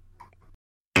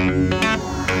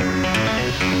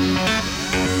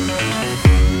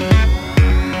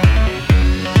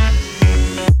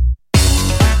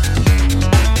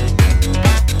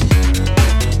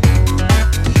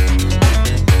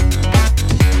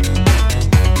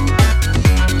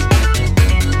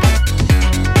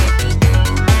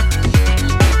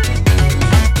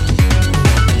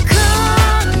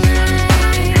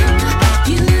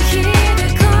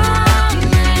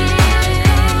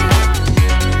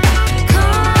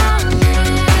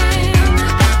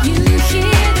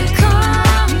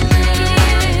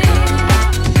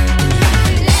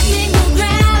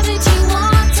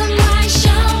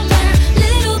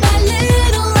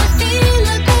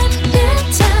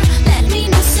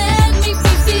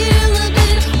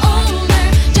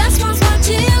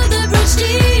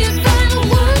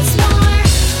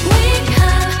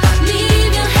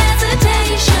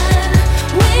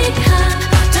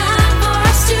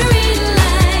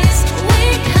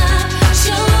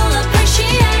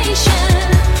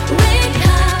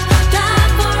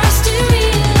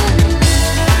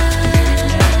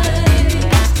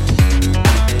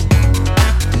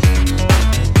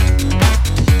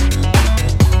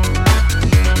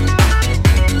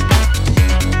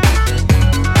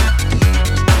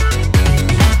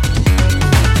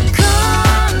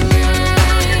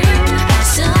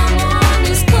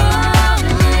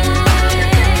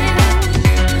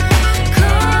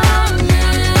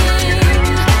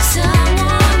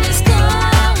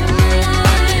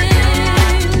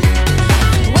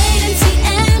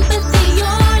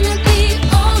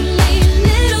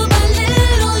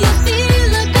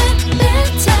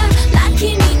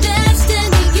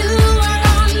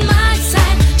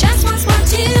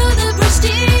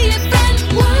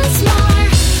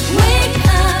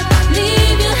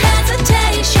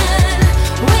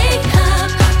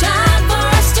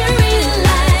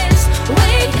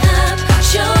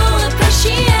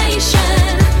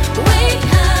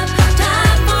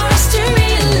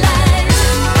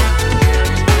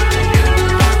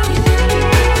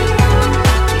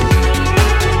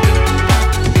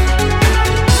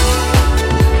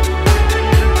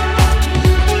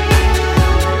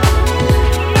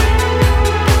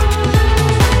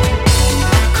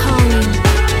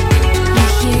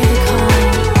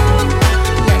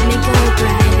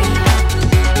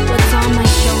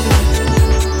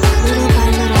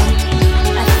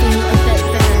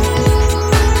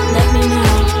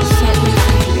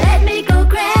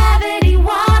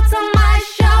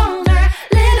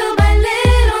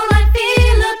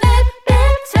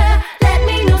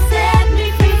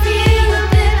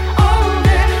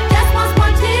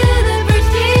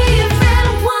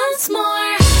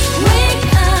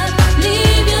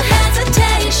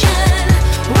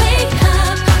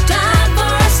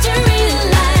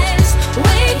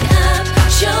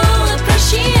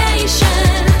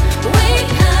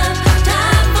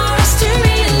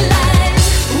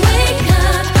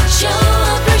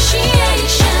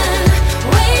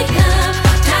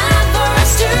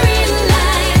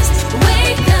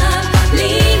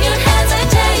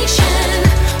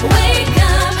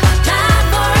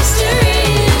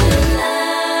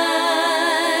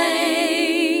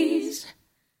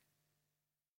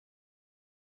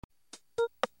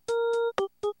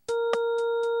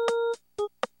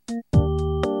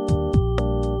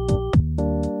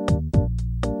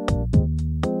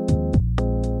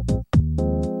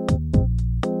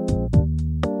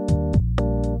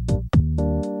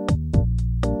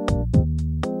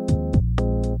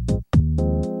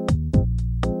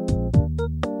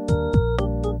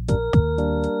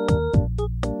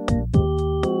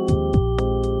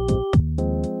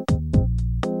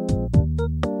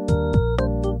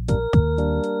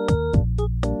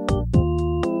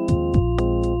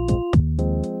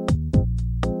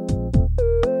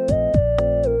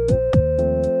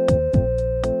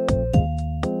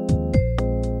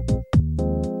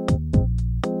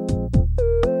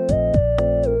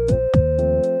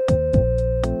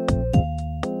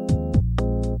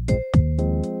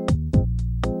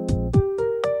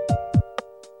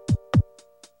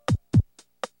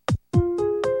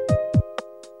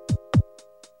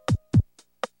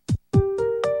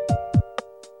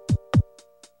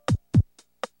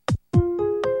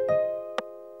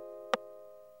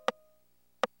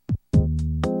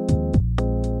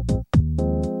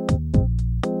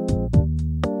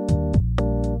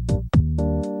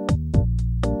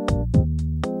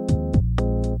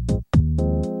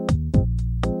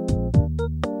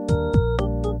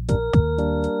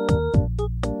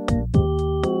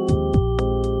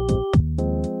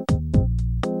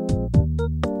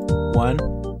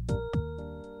 everyone.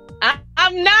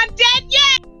 I'm not dead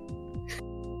yet!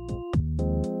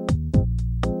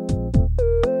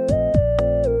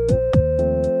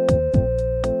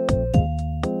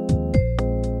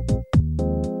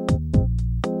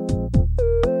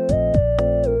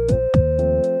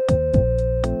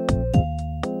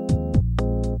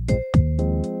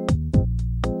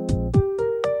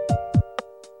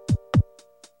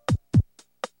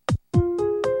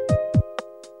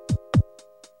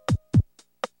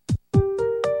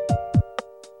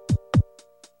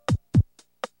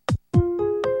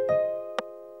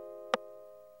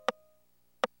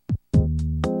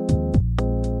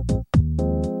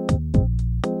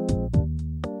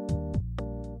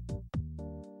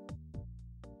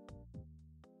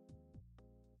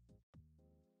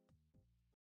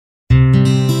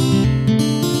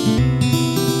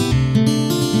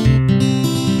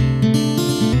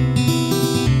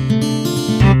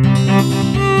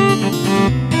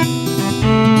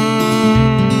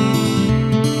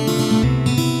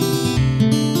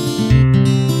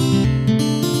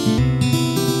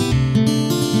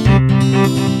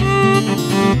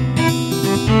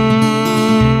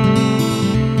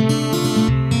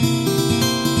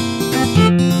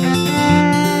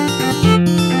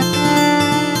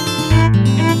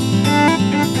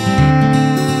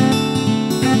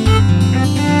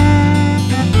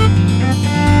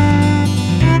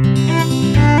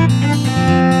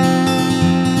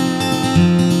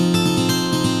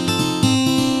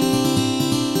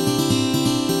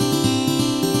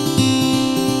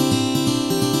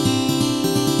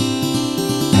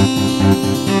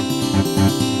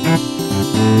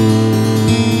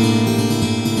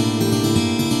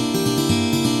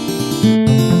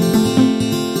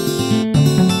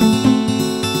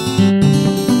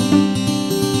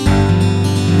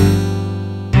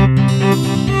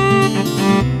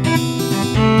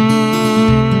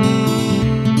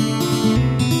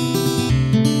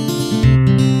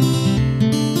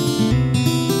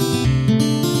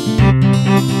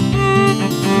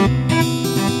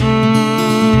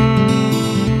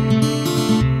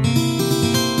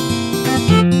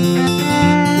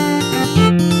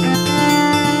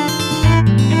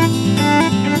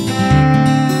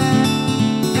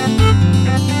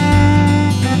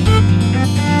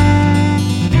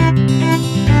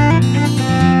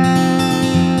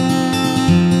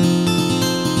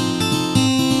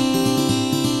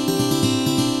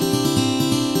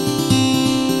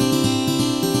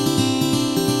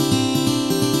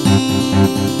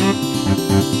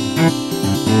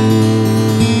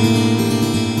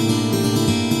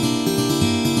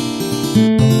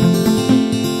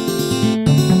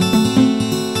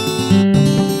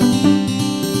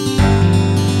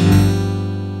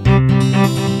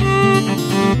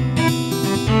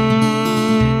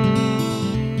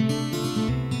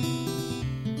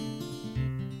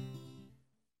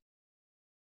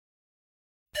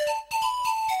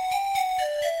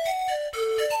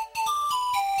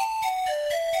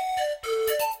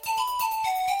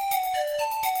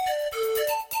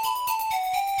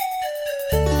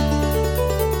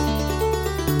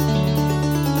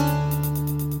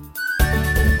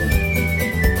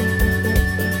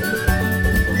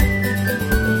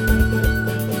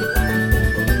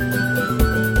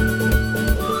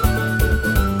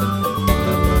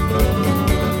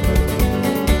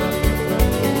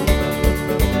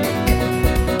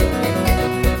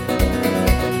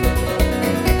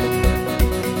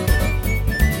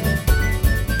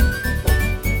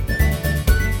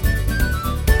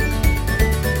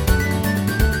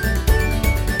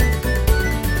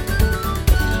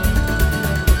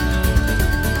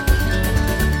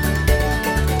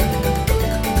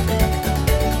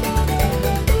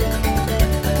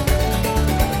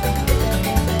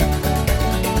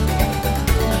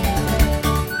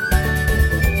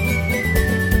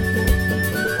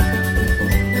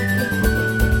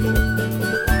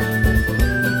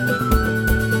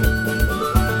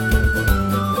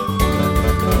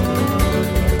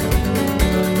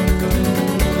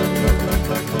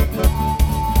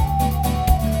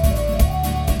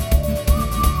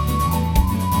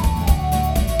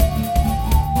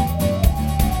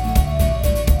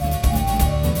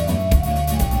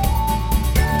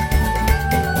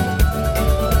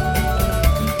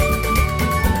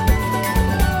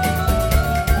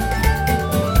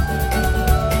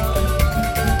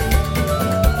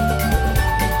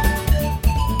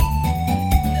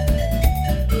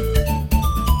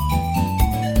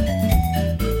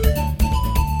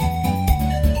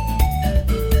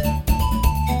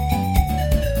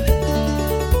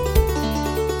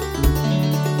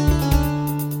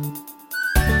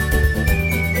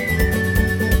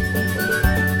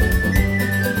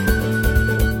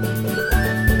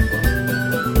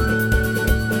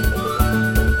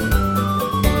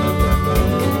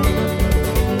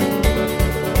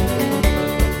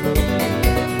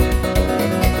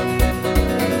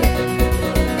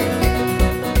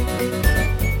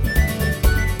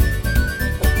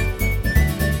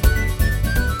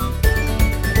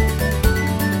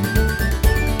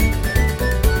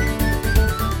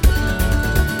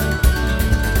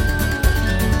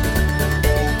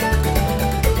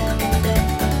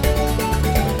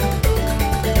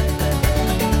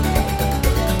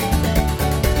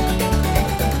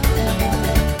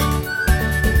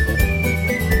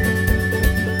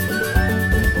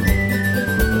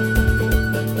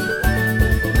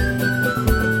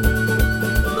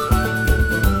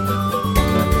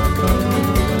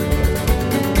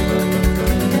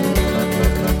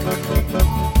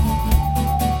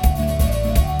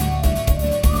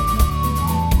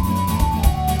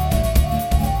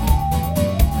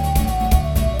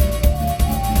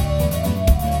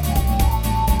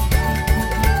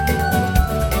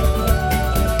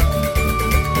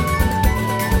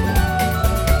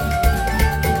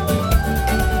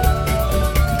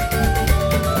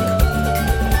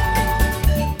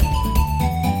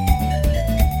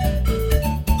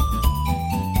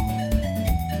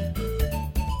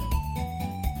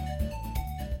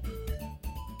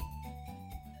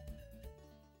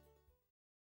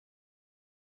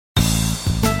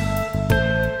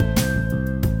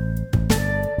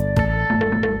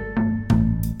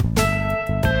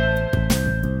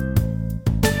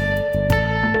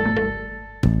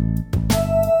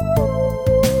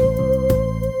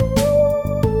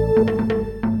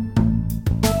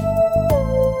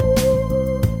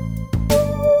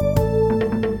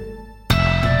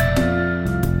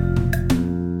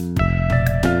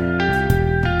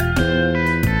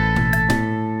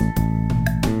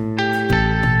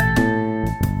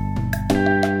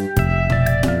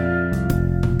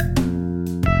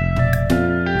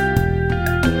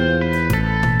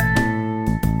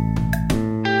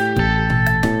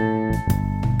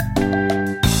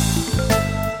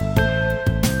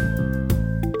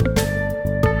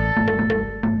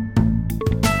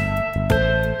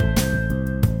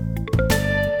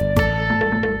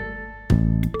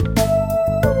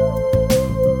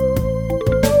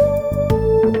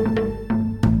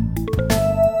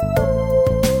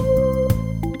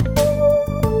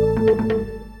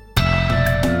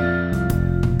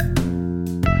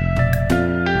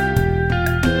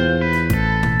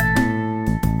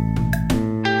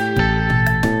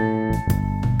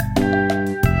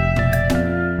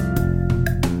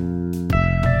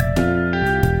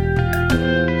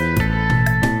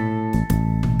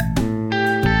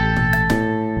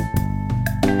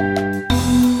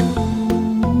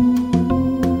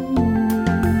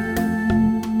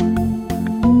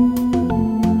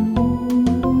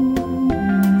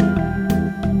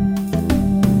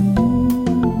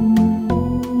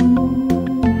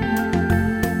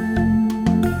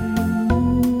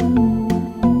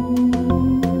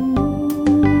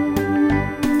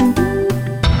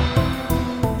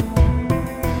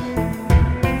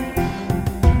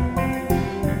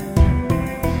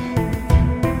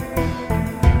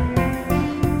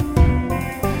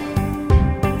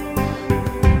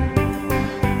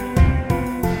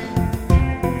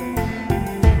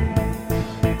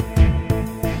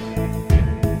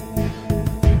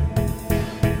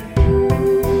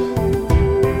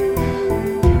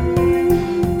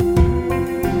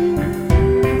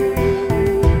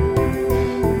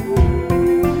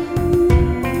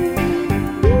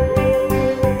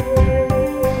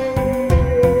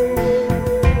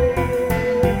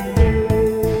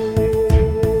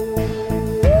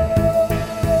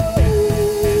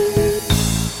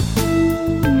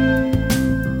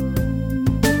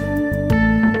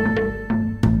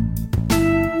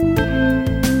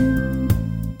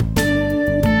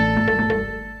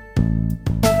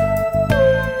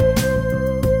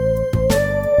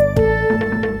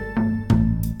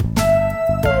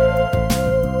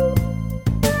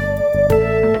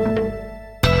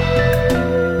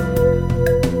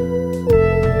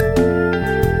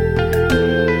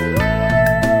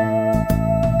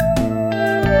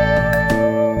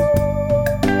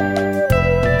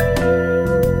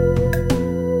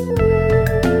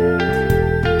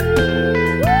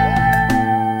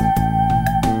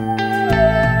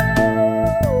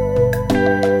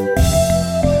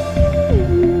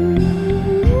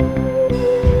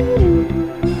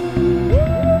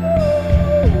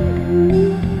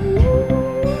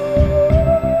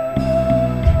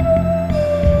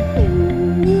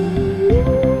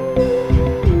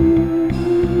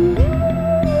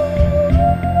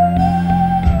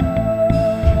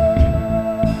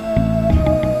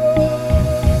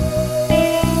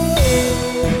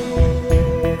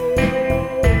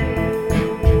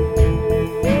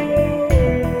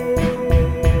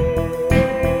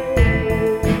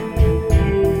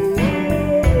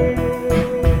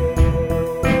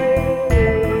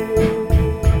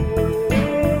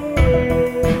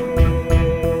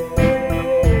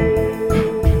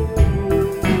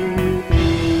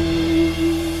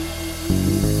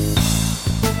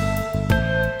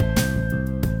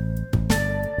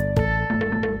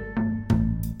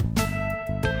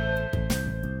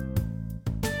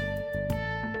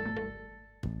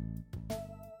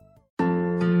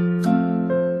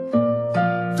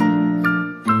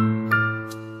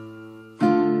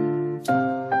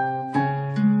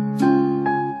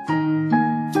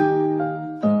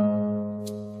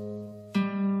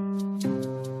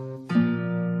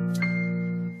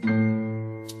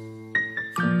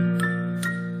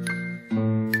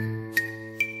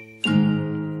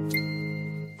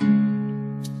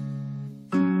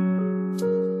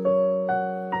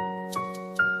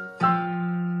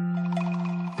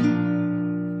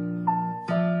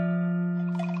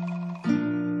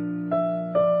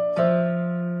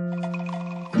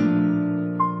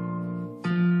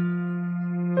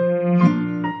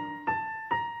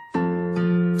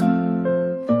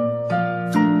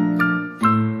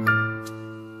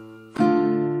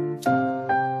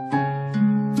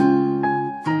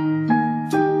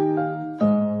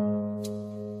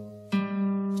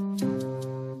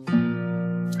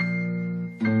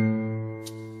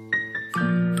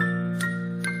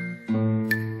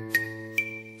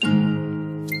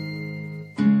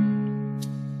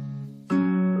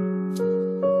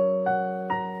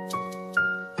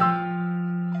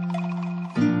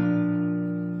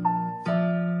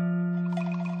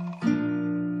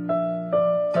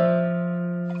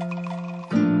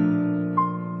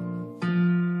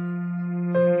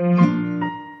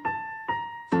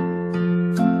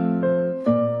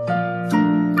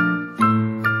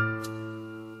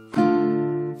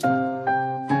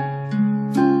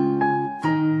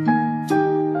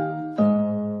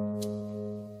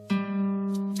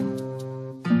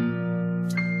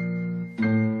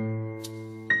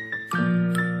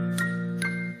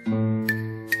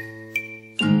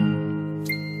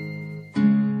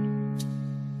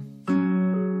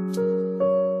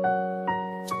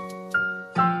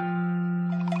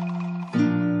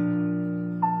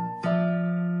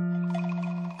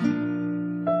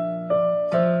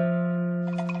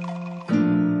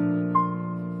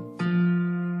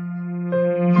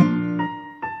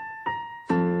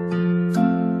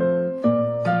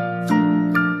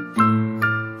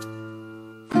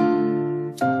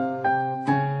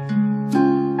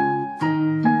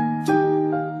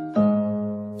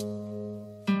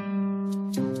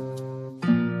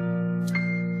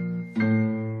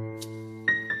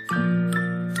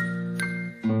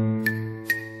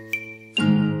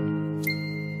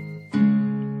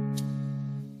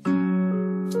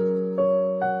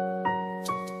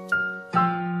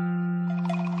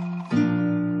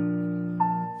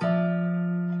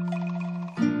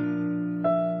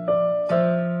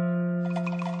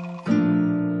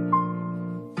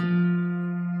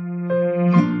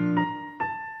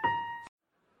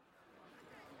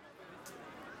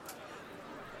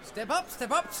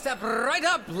 step right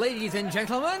up, ladies and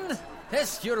gentlemen.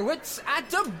 Test your wits at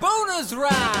the bonus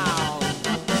round.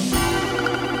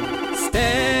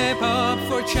 Step up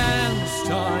for chance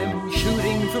time,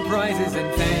 shooting for prizes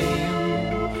and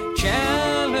fame.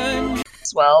 Challenge.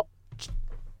 Well,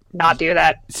 not do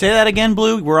that. Say that again,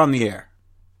 Blue. We're on the air.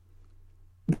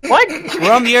 What?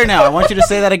 We're on the air now. I want you to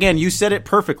say that again. You said it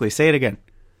perfectly. Say it again.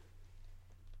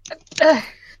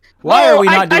 Why are we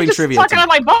not doing trivia? I'm just talking on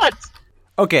my butt.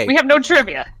 Okay. We have no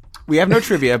trivia. We have no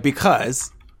trivia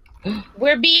because...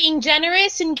 We're being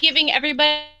generous and giving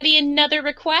everybody another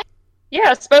request.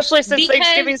 Yeah, especially since Because-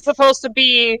 Thanksgiving's supposed to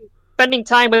be spending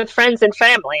time with friends and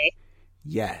family.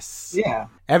 Yes. Yeah.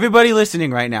 Everybody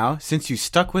listening right now, since you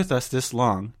stuck with us this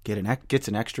long, gets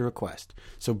an extra request.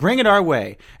 So bring it our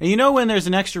way. And you know when there's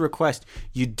an extra request,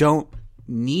 you don't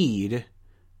need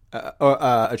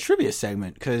a trivia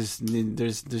segment because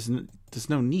there's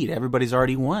no need. Everybody's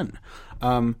already won.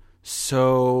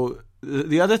 So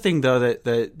the other thing though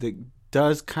that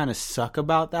does kind of suck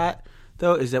about that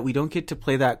though is that we don't get to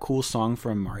play that cool song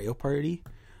from Mario Party.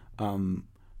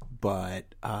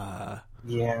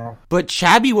 Yeah. But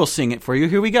Chabby will sing it for you.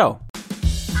 Here we go.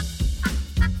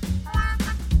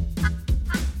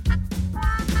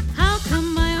 How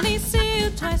come I only see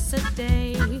you twice a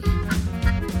day?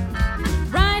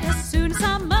 Right as soon as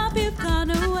I'm up, you've gone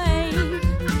away.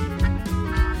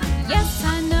 Yes,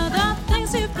 I know the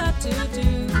things you've got to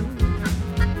do,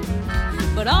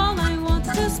 but all I want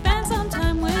is to spend some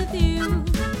time with you.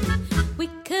 We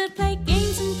could play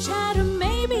games and chat or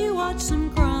maybe watch some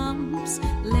crumbs.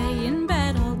 Lay in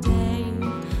bed all day,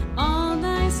 all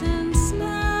nice and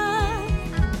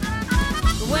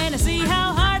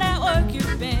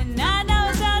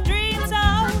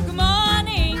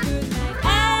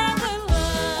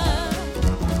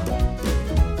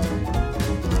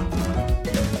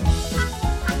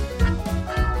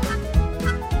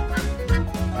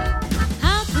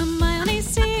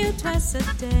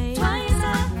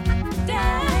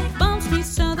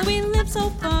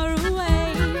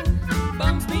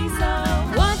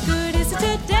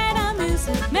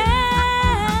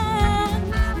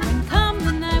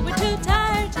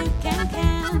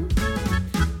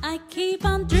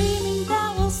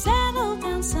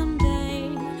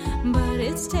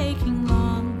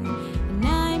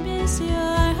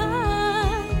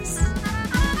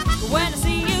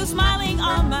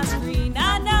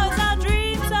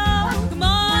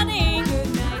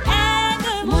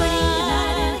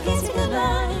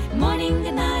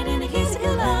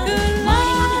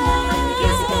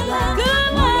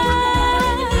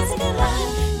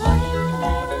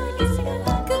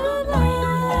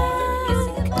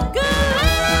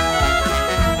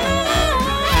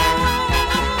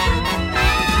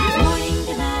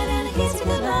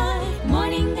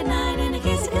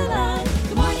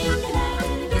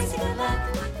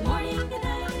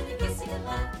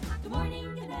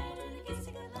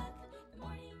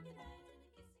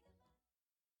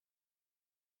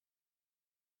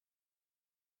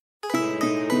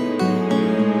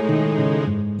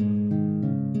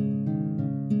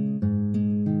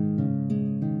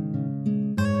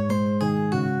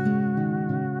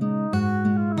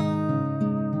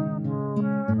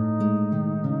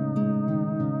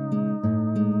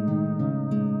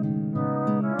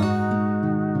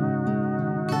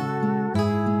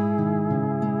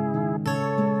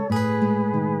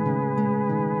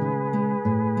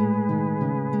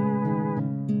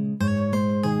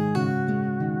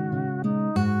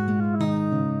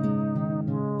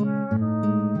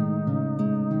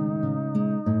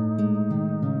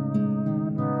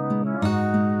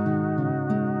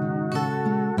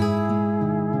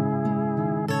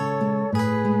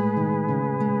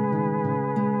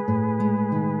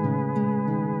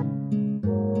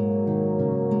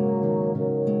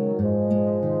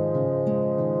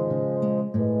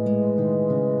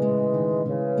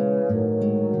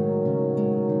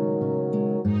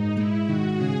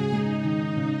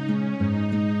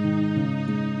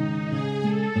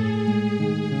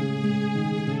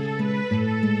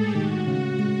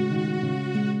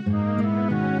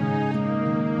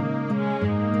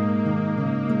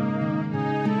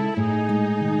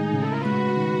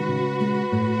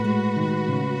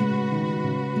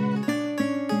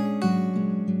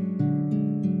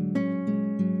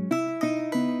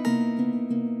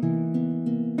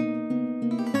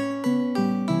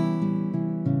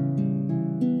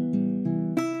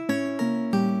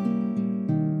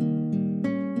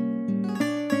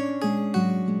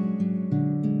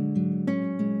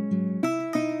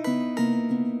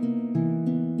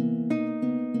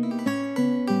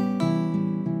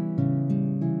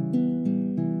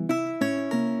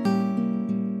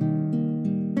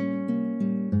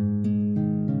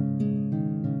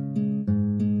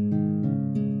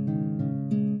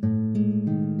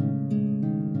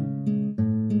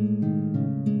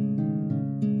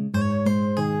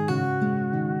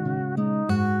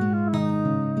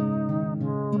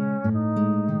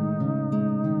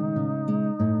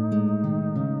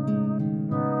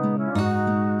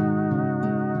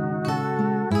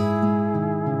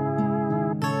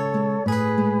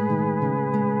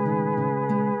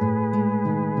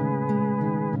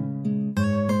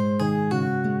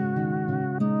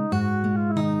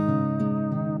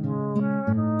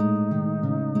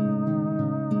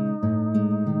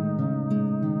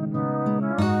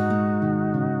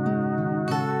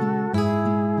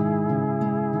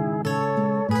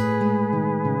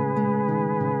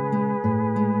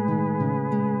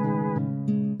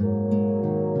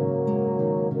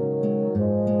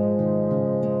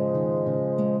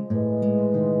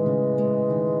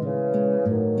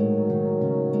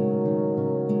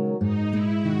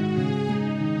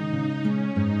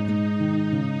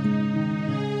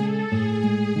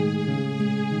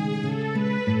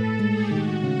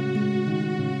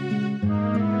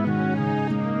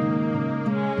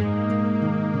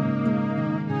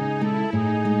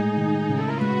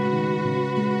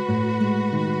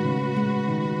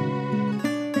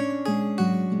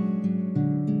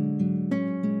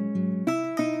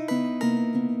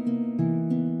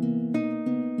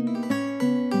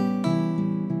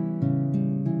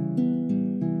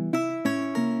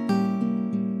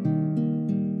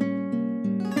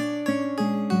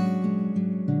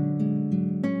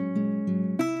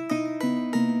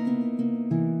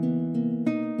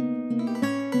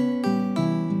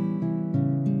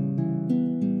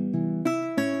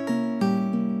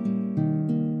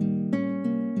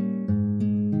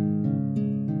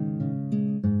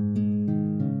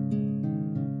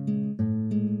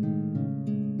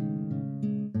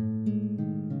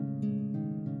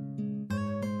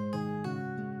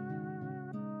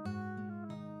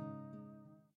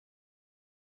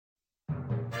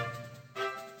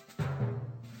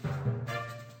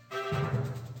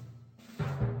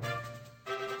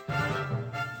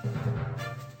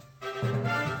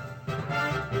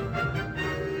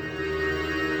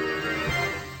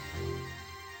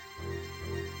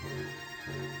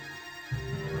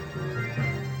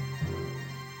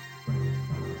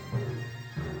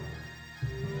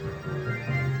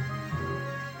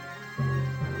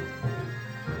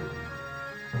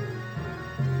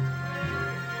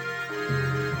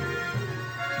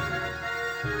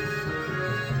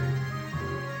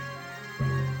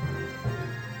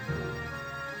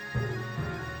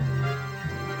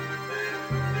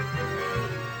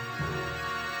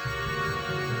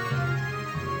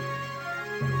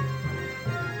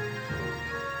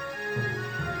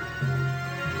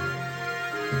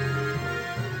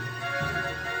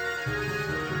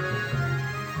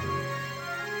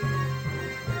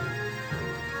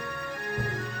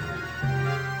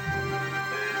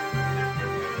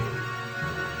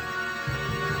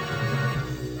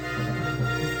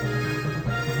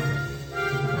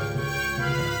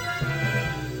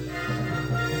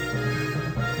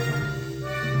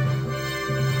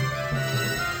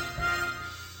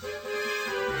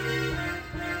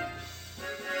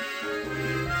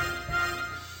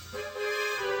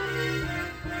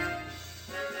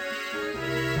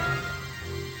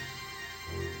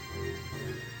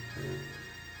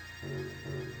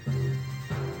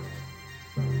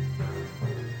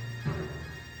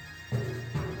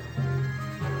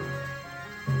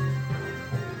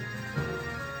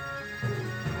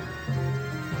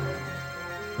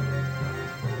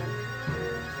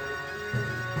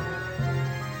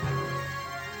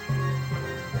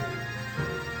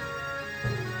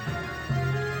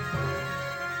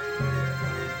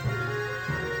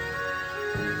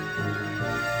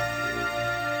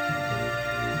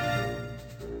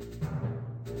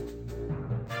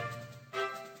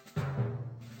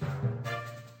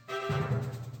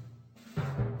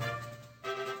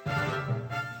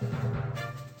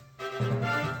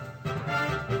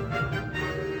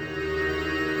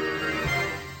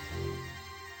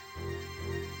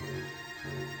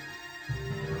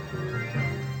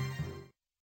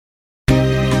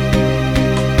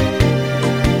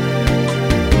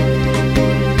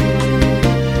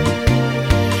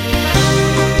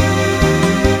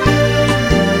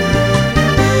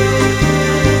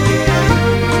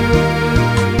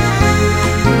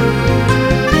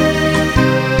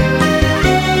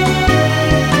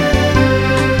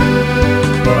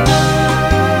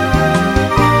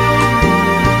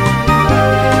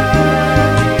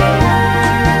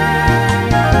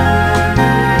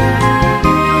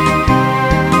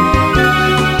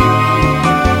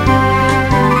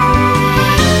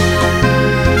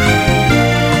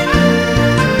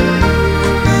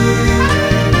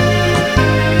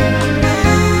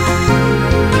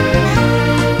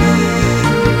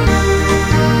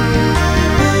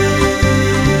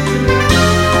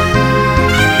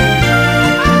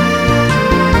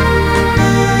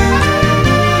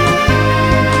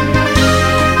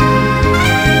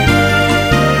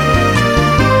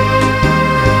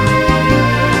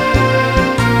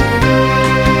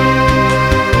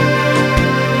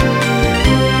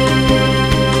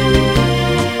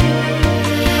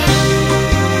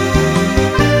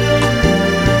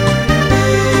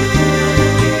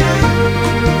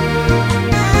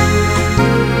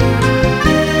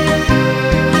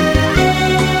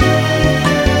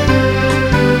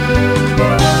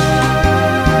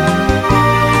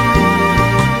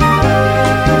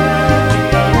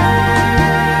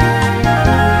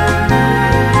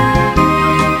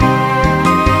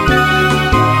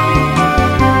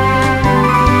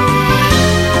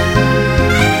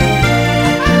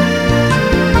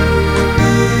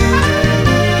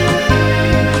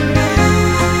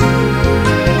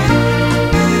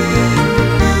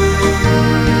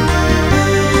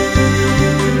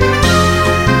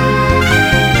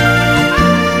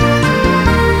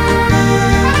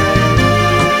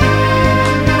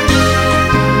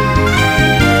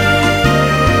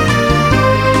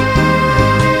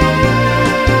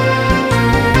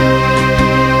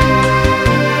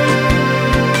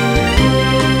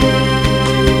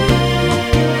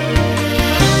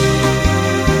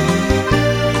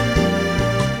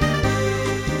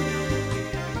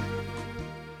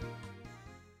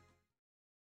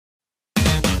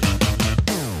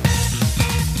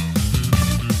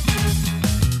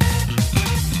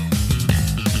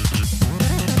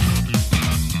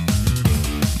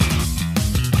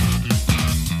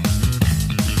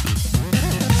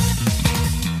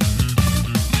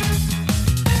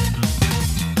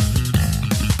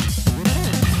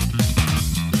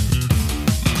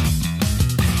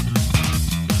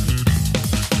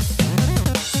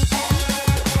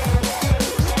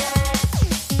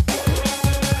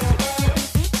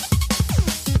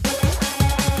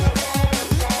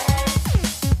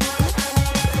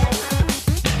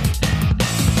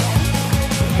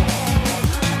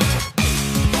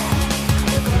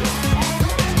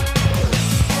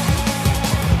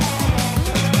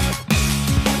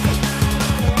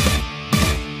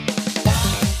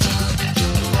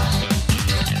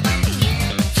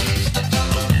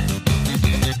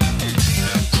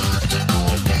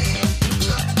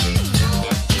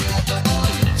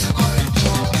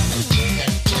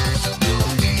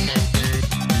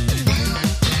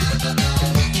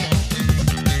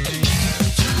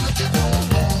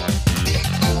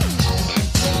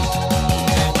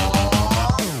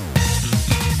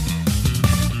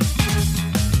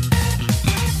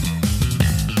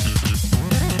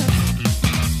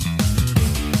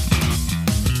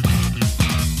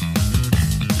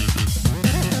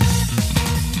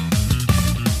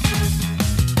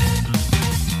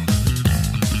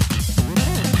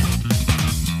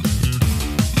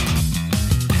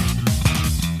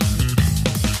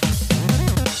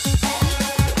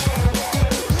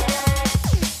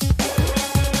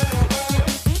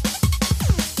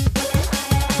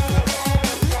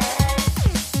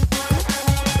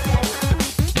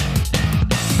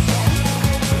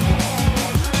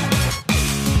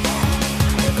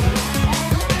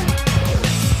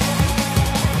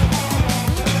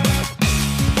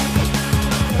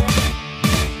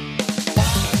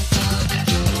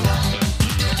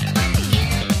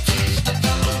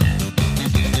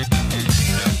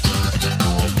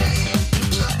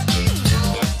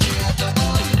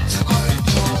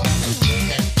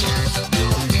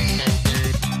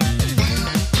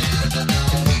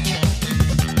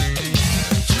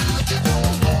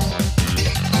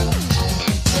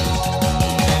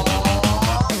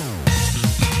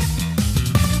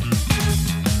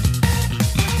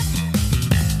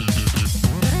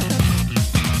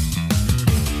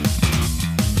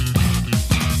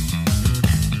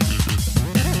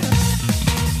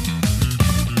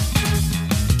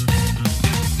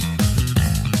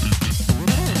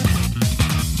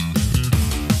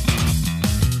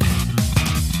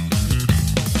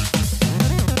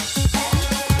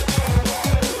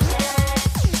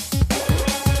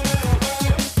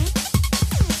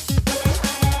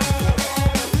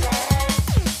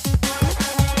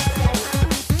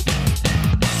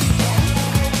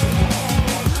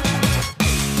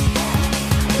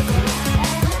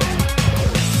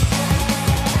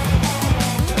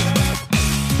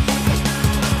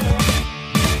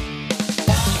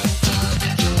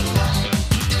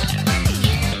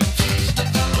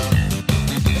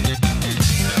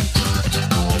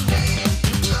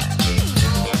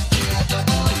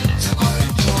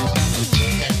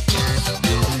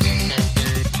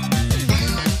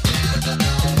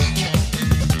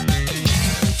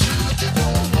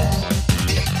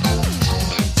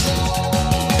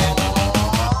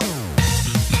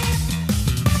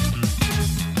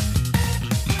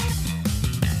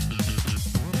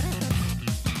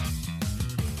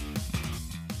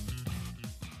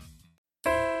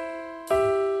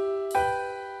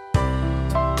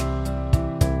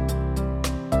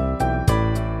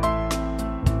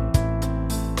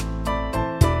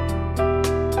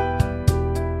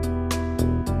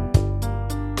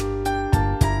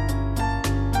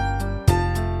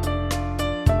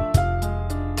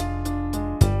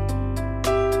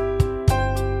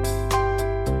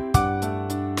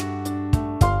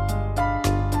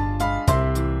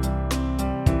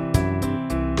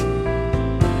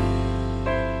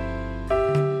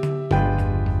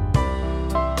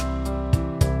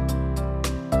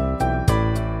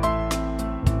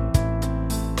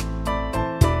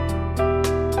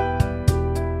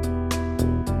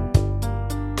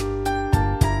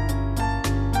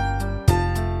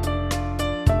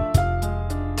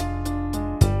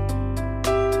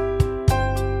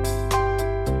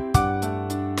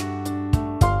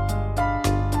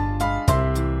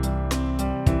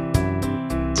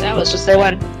let's just say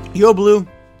when. Yo, Blue,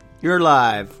 you're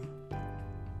live.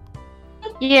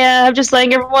 Yeah, I'm just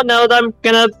letting everyone know that I'm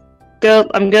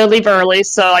gonna leave early,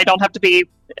 so I don't have to be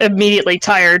immediately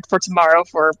tired for tomorrow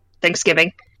for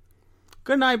Thanksgiving.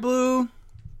 Good night, Blue.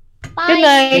 Bye. Good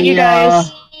night, you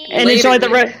guys, and Later.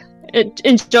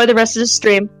 enjoy the rest of the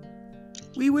stream.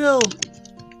 We will.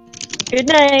 Good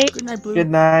night. Good night, Blue.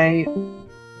 Good night.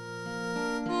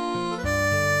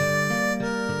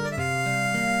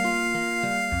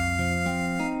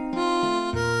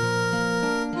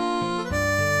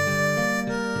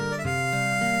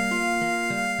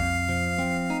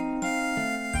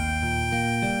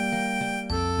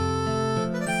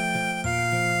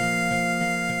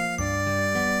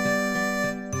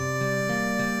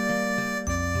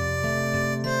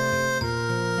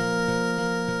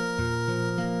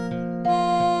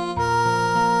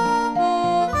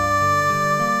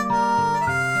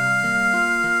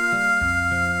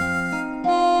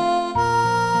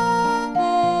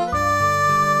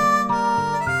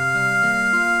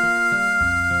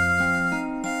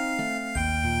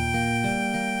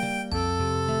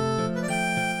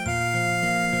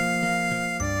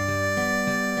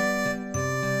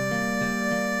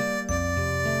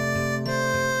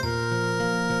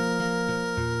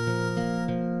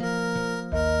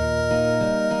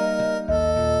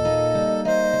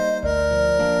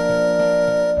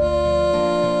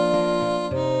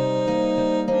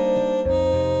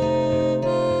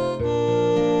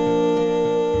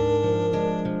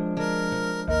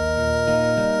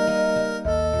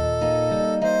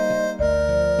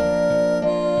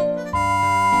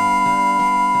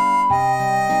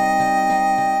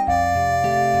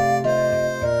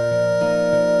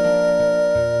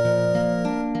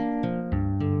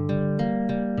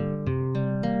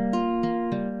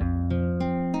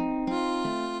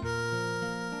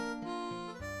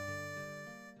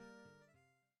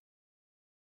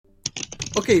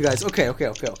 Okay, you guys.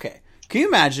 Okay. Can you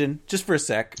imagine, just for a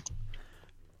sec?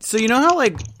 So you know how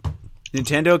like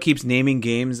Nintendo keeps naming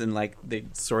games and like they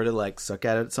sort of like suck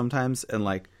at it sometimes, and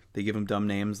like they give them dumb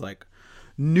names like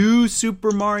New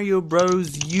Super Mario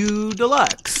Bros. U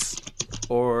Deluxe,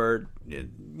 or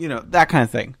you know, that kind of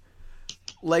thing.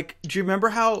 Like, do you remember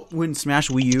how when Smash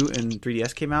Wii U and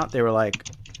 3DS came out, they were like,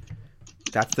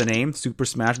 "That's the name, Super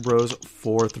Smash Bros.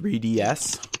 For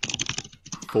 3DS,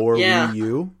 for Wii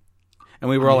U." And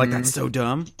we were all like, that's so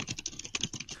dumb.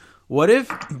 What if,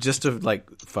 just to like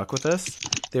fuck with us,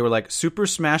 they were like Super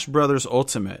Smash Brothers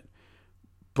Ultimate,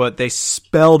 but they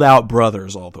spelled out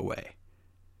brothers all the way?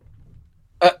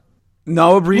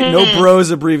 No bros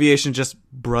abbreviation, just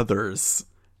brothers.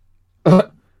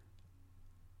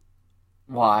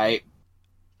 Why?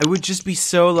 It would just be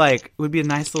so like, it would be a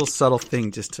nice little subtle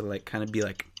thing just to like kind of be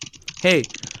like, hey,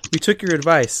 we took your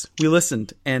advice, we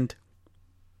listened, and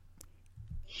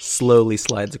slowly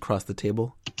slides across the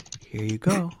table. Here you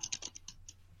go.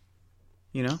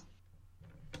 You know?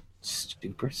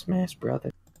 Super Smash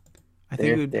Brothers. I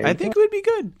think it would be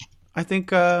good. I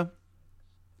think a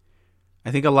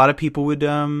lot of people would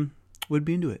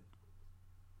be into it.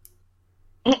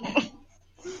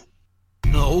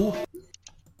 No.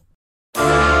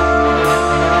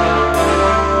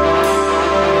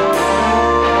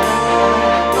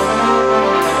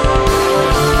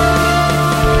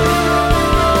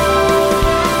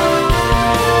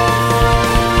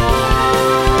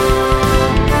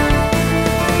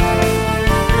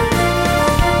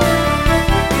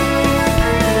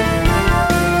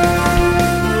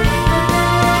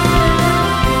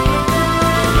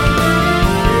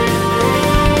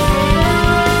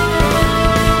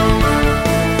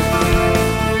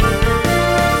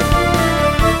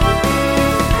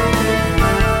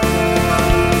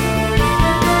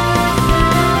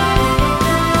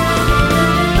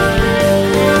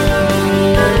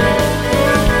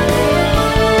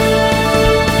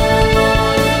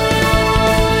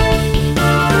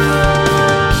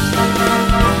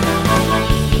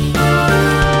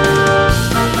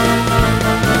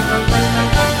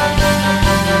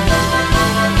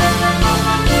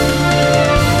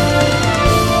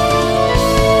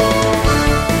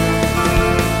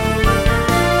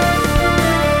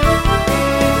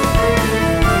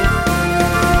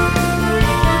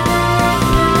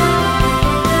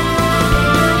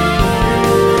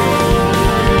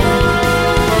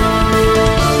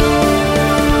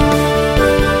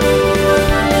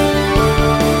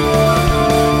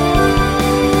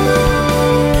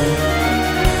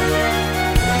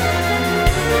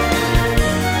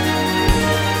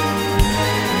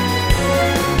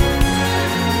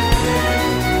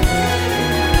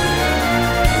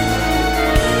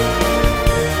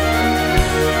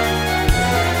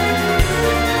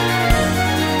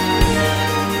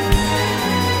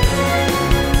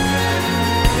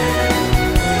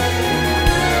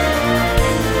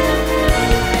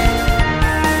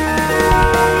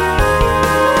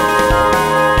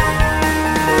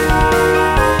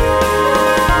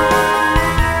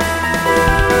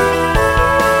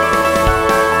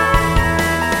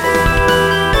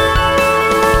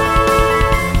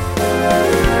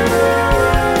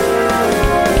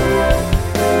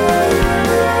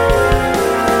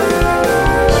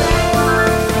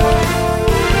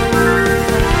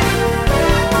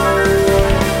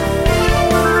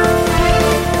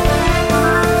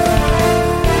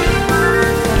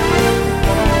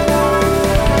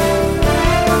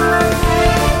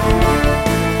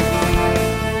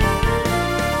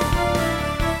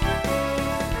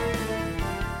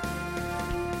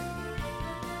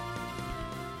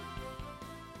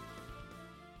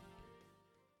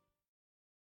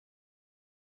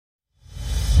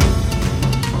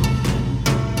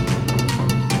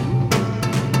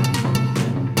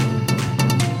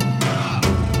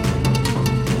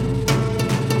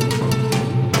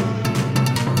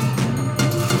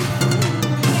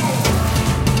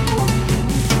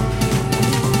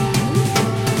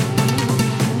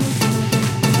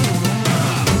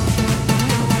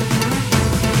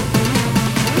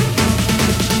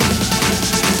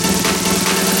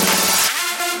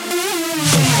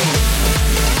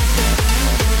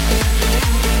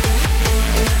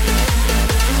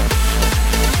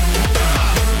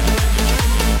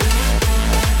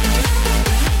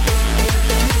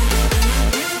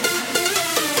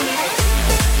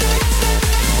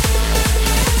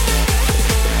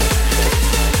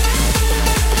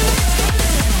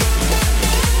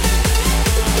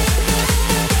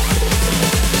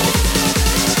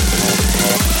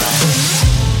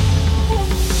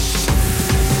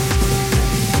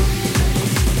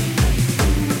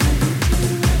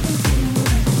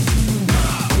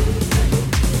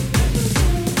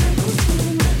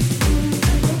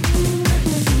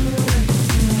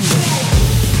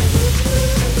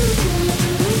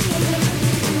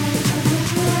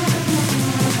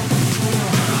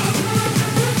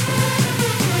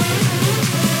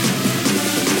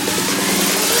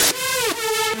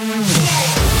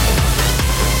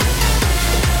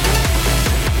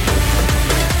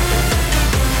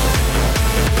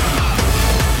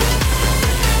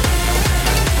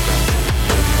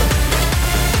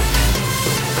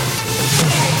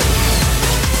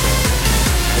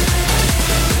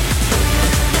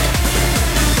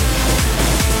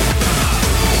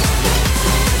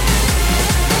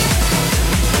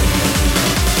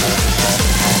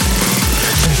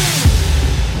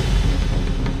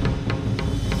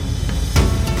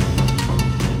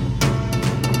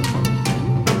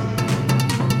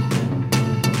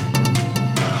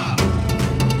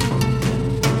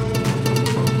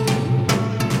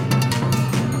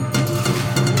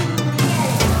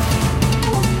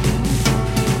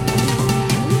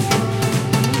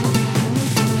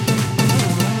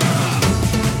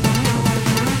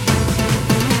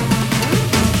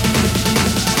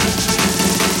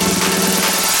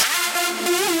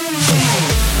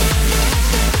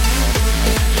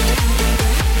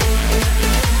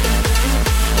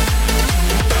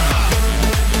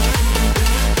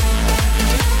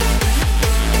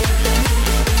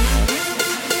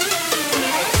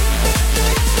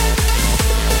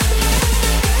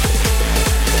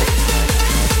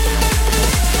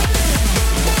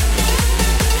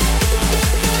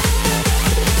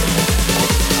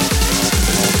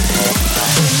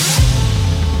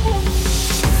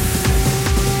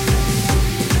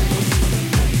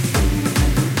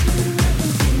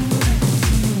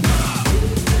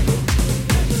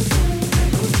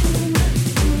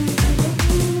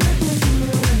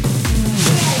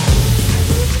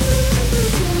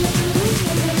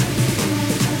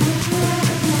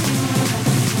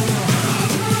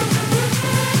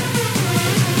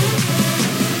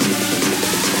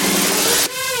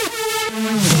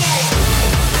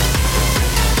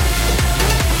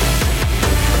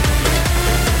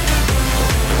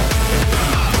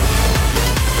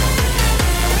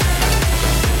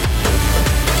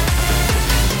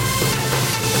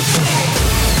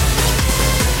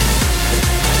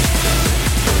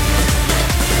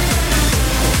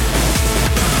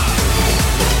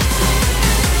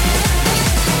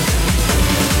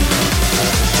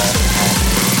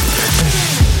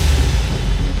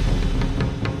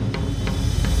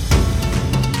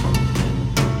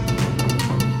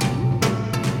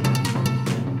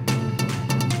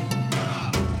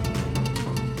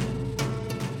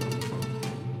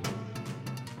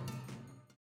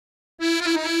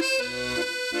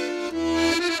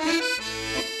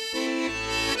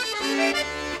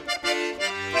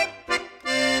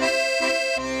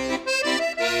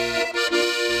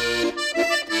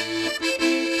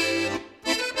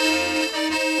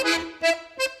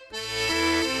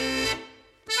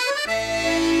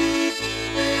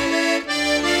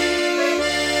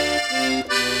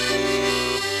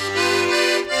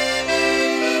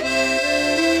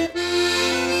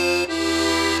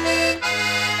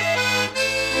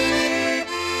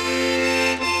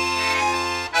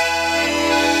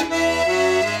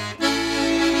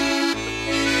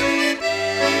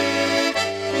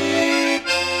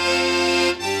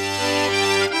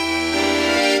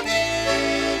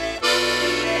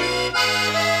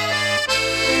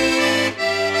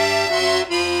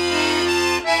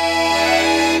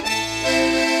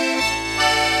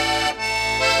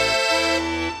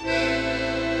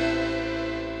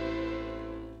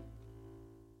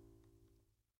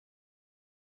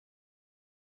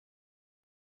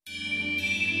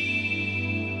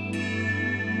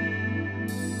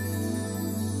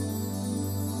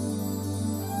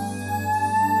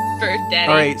 Bird Daddy.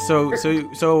 All right,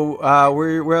 so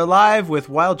we're alive with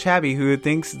Wild Chabby, who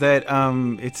thinks that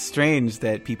it's strange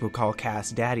that people call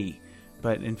Cass Daddy,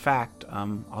 but in fact,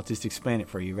 I'll just explain it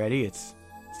for you. Ready? It's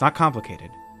not complicated.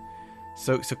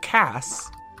 So Cass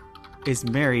is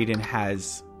married and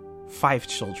has 5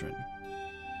 children.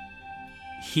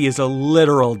 He is a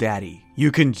literal daddy.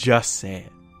 You can just say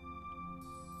it.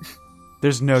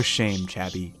 There's no shame,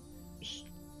 Chabby.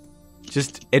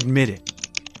 Just admit it.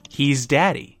 He's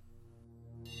daddy.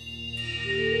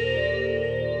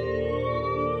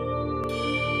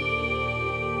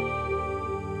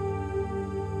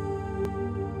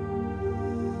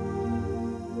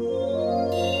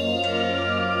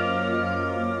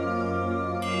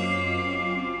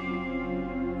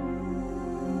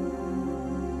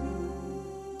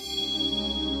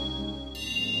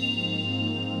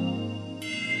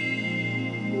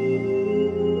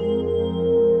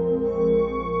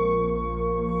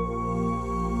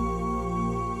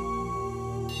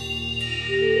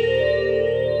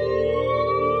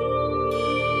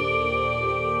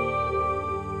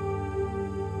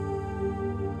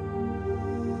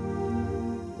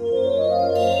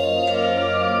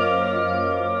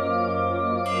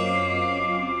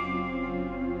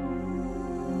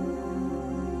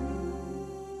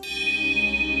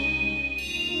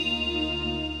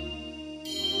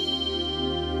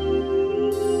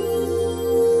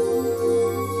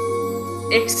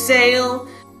 Exhale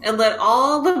and let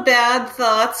all the bad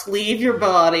thoughts leave your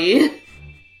body.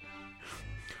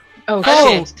 Oh,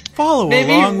 Oh, shit. follow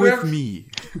Maybe along with rev- me.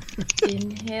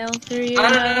 Inhale through your I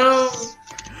don't know. nose.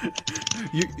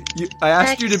 I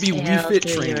asked you to be Exhale refit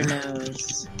through your trainer.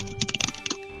 nose.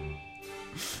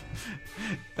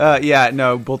 Yeah,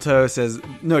 no, Bulto says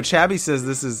no. Chabby says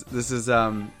this is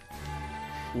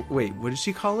wait, what did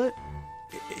she call it?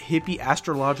 Hippie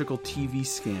astrological TV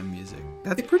scam music.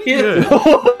 That's pretty good.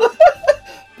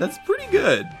 That's pretty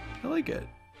good. I like it.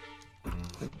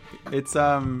 It's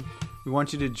we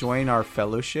want you to join our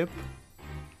fellowship.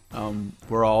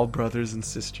 We're all brothers and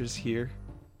sisters here.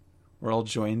 We're all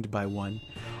joined by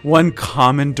one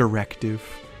common directive.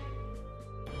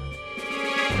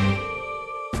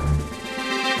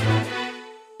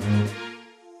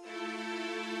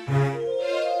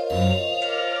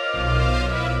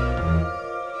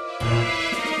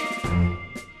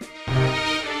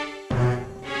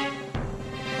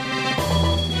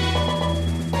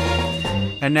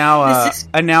 And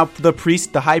now,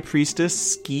 the high priestess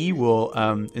Ski will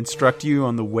instruct you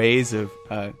on the ways of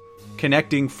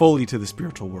connecting fully to the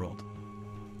spiritual world.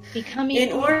 Becoming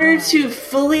In order to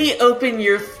fully open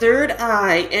your third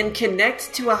eye and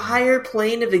connect to a higher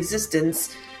plane of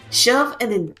existence, shove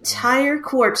an entire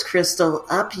quartz crystal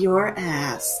up your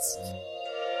ass.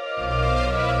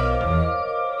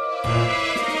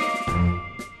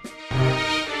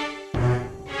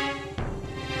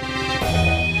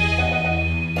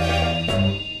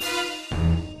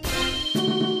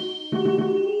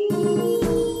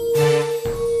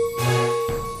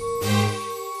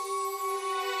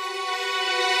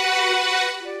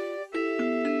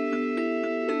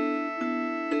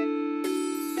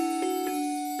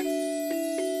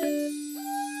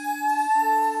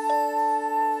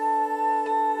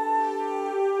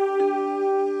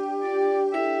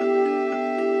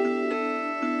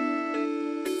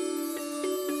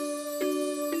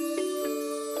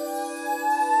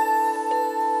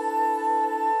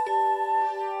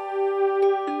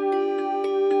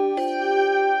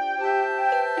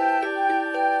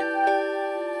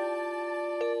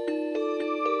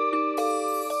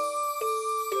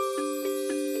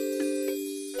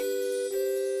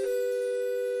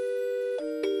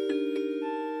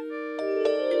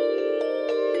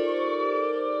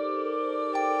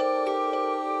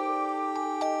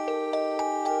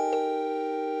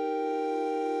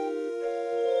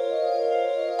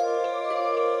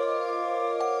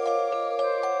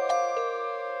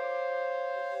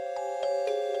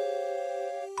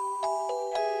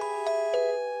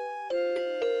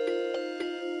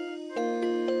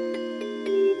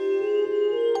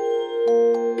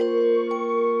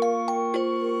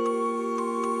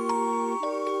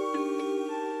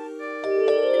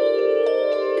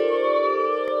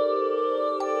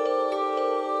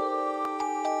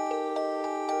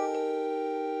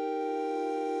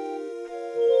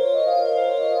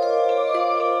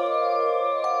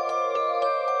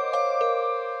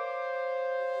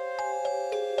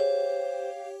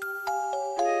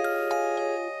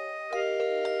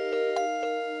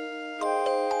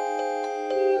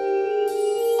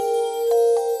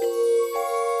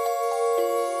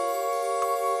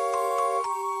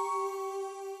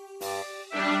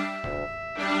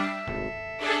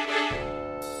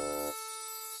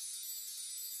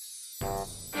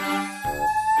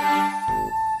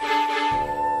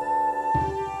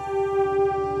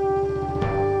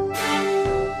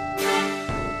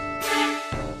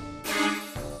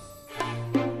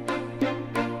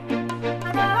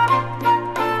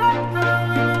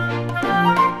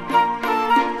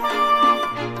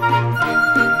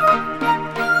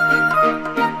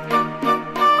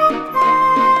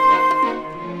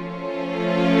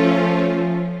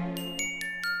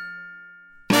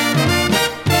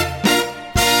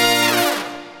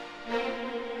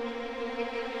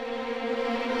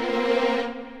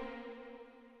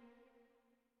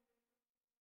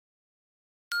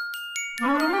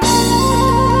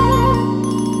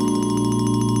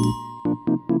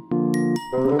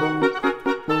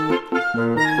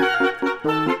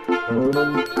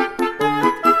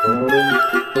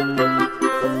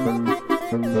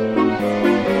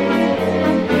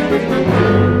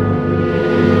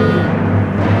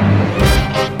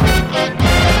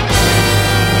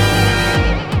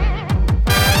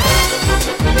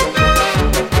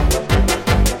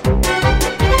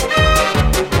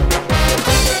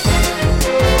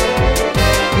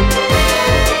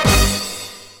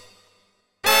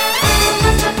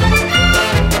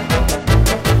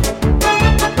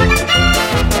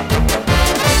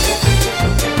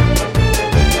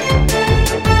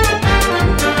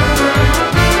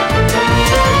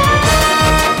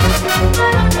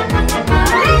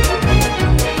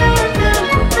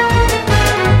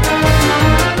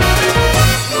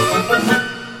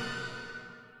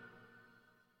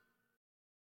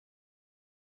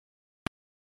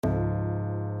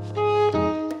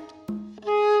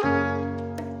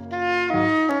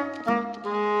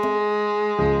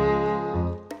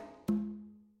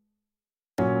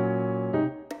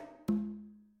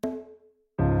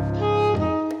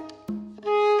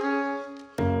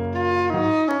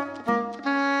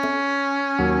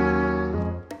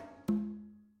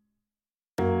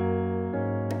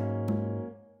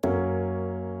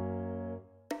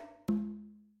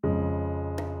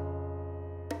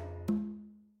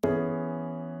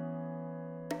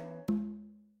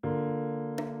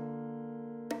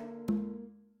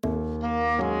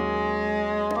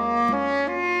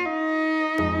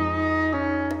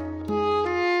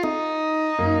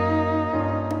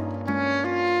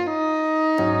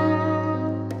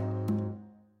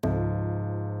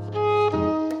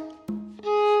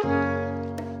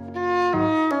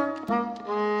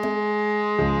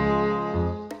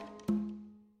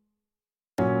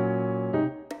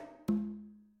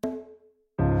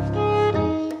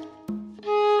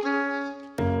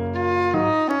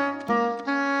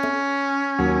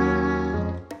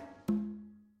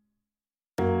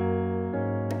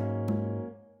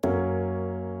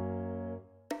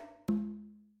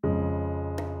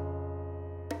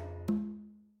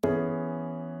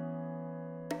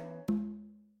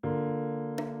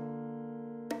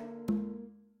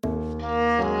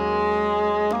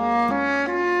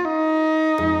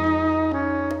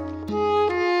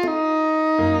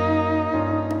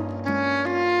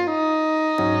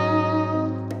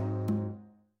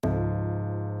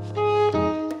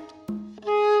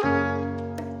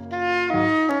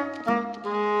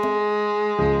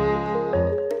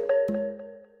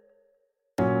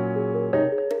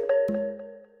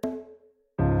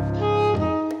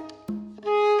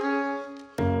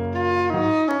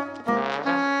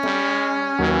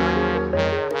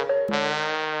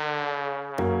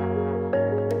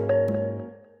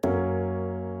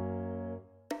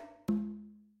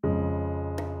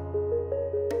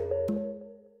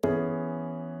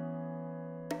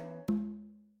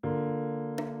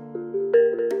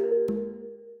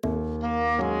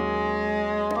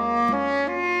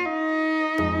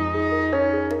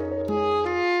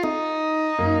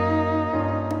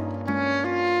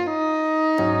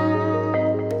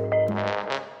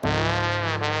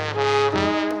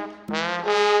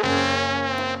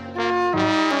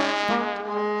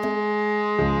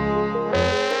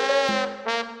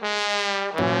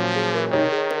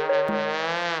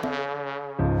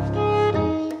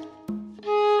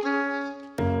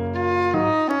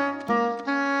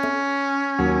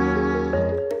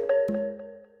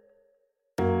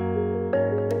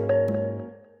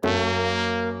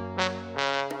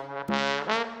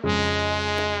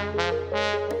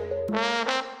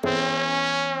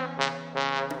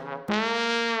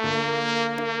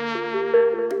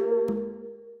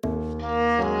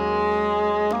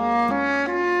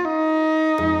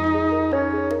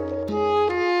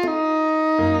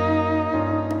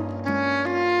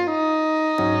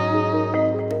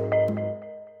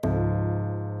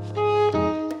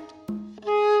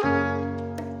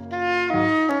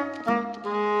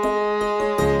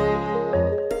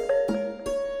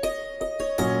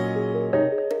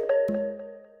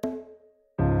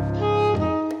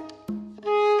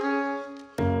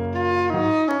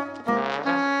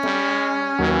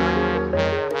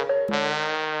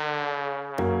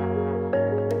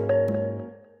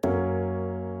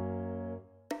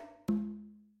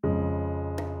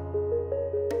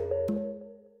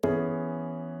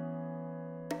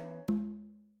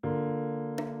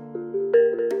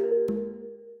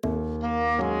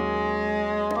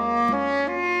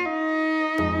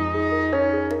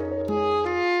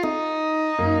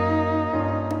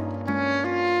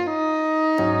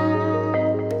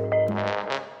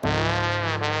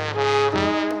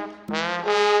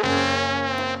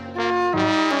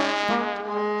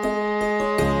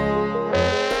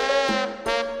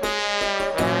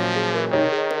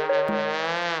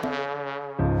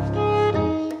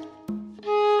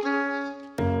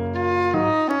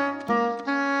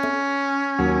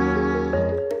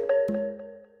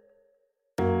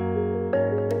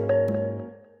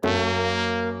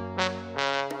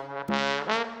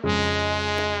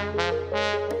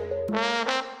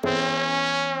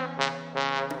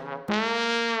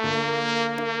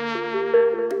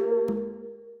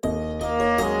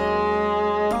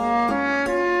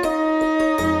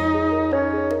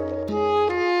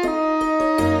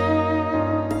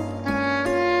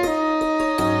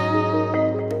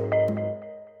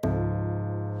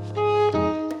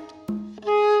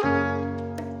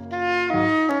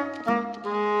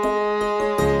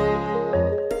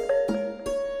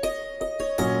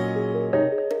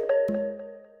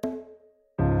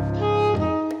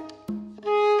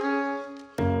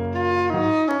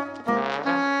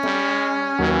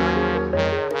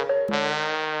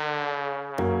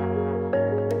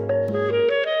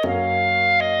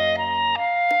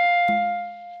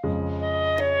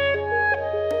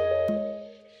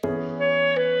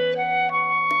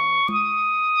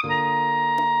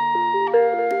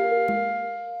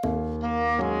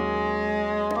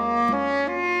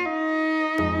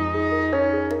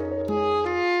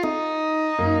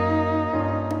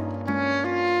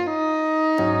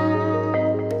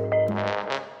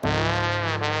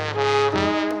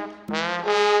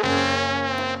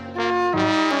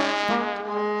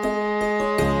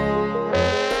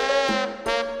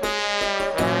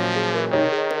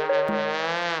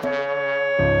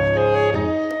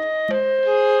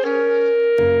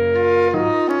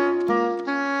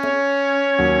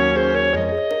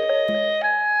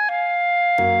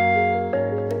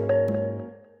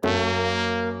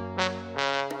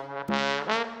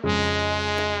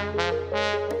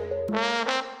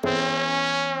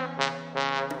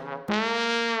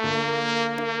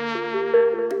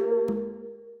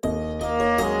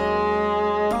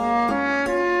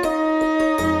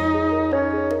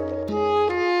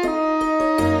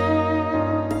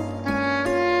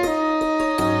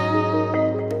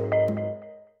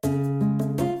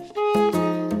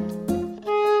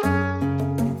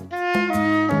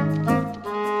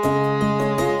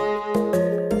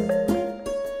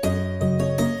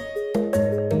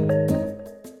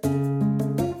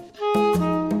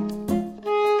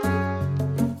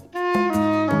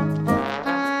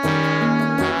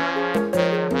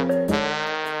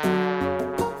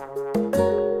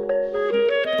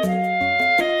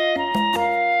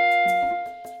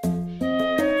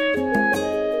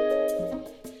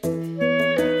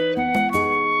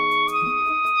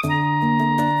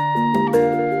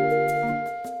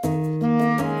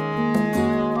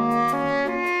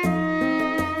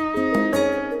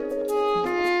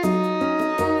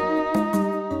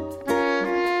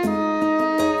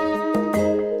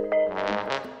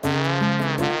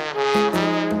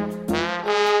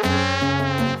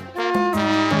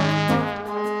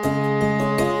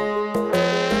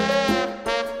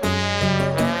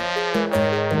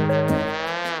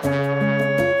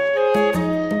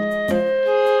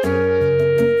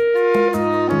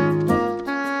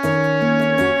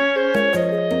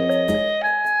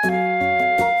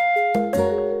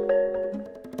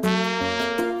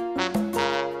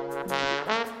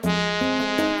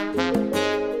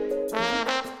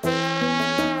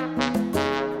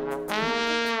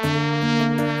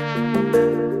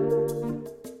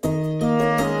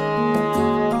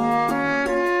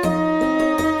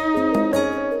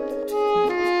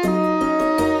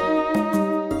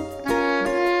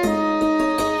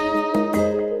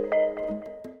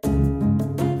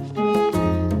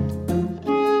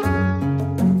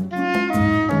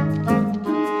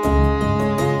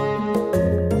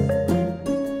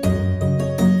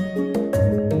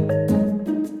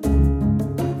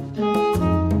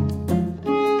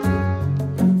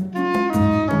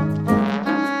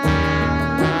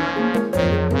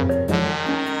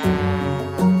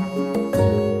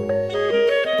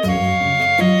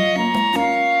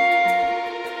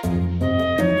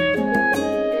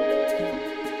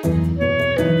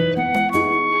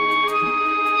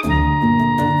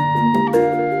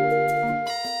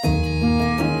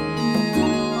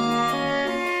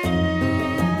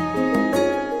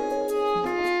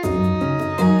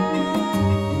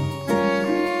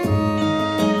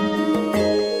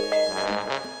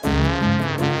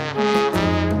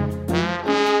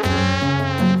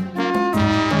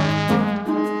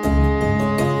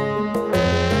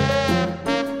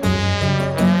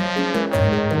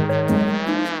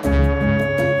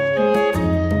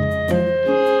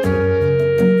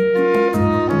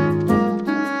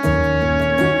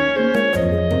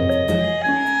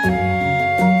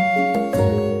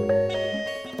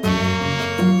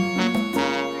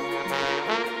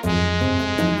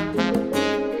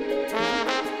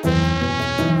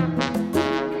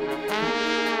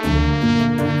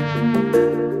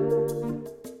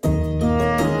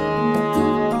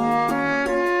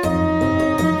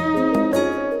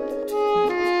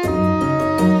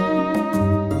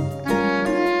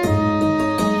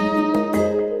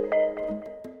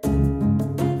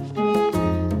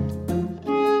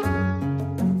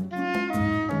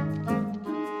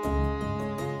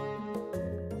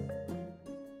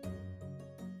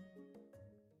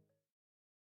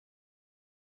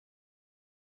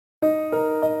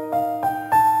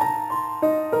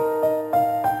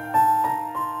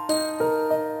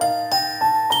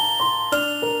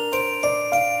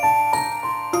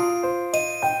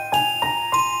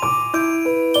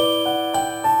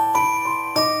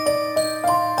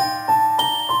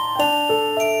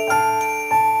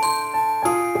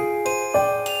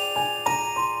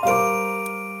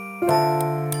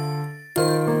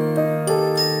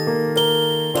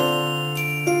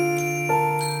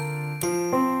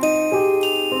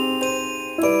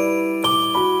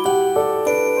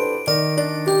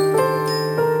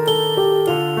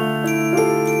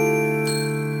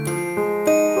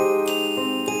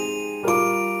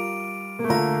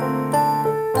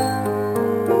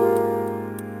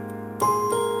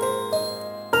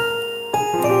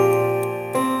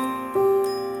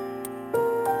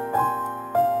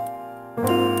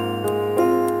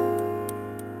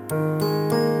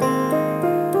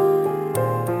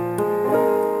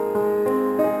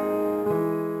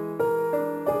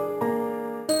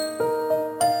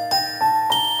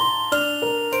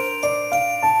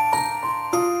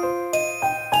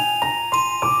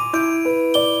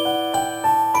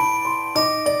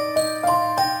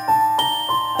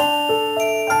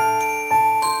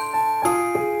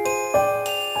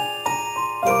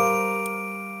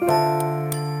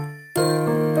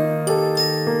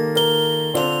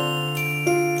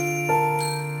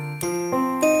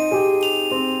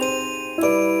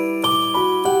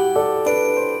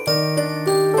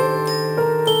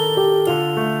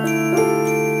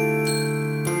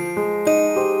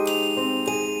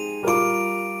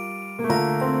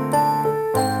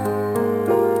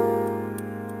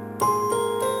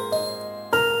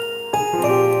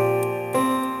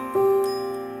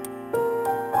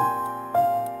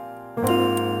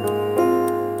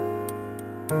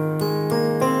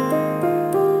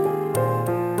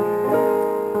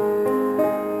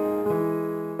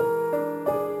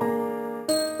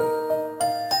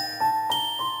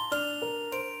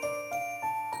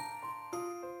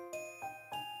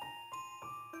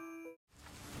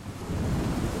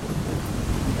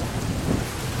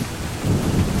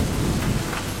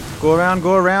 Go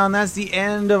around. That's the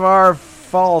end of our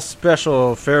fall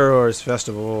special, Farore's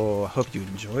Festival. I hope you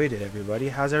enjoyed it, everybody.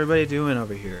 How's everybody doing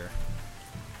over here?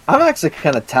 I'm actually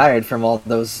kind of tired from all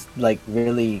those, like,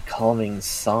 really calming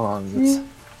songs.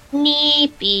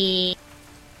 Sleepy.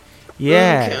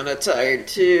 Yeah. I'm kind of tired,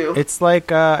 too. It's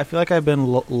like, I feel like I've been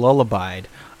lullabied.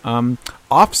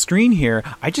 Off screen here,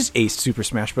 I just aced Super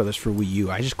Smash Bros. For Wii U.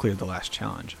 I just cleared the last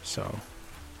challenge, so...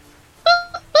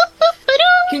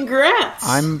 Congrats!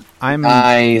 I'm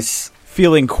Nice.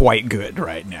 feeling quite good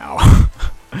right now.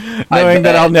 Knowing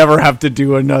that I'll never have to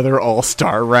do another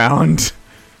all-star round.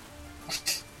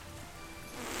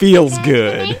 Feels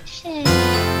good.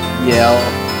 Yeah.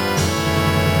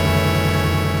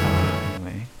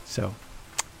 Anyway, so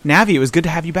Navi, it was good to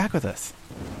have you back with us.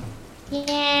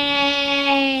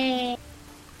 Yay!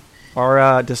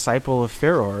 Our disciple of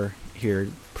Farore here,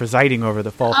 presiding over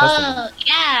the fall festival. Oh,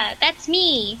 yeah, that's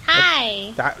me.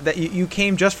 Hi. That you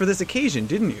came just for this occasion,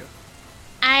 didn't you?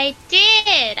 I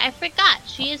did. I forgot.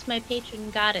 She is my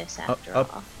patron goddess, after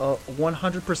all. A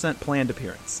 100% planned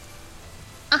appearance.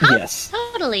 Uh-huh. Yes.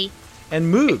 Totally.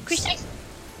 And Moogs. Precise.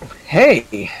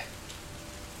 Hey.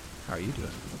 How are you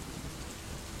doing?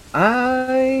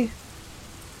 I'm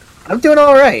doing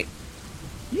all right.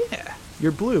 Yeah,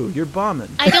 you're blue. You're bombing.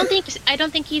 I don't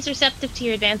think he's receptive to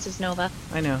your advances, Nova.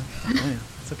 I know.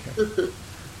 It's okay.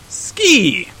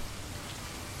 Ski.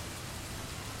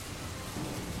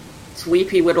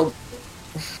 Sweepy Whittle.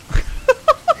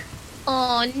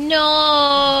 Oh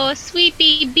no,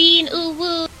 Sweepy Bean Ooh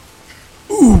Woo.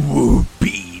 Ooh,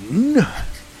 bean.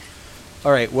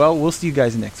 All right, well, we'll see you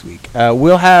guys next week.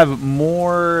 We'll have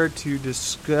more to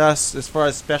discuss as far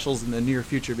as specials in the near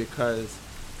future because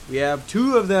we have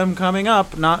 2 of them coming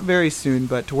up, not very soon,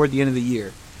 but toward the end of the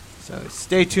year. So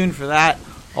stay tuned for that.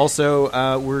 Also,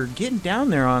 we're getting down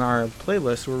there on our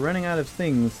playlist. We're running out of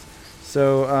things.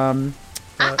 So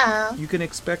you can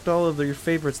expect all of your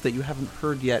favorites that you haven't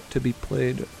heard yet to be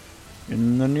played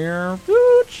in the near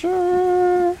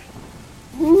future.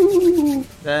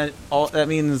 That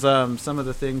means some of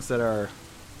the things that are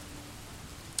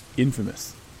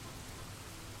infamous.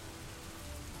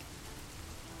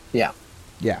 Yeah.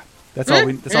 Yeah, that's all.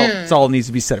 That's all needs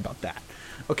to be said about that.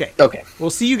 Okay. Okay.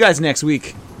 We'll see you guys next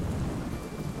week.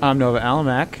 I'm Nova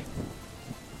Alamac.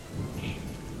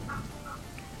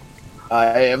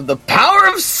 I am the power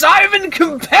of Simon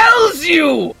compels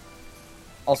you.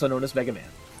 Also known as Mega Man.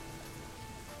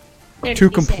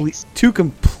 Two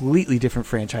completely different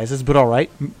franchises, but all right.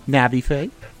 Navi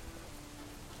Faye.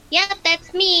 Yep,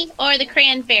 that's me, or the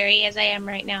Cranberry, as I am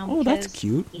right now. Oh, that's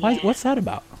cute. Yeah. What's that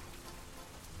about?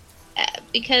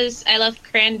 Because I love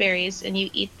cranberries, and you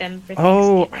eat them for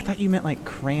Oh, Thanksgiving. I thought you meant like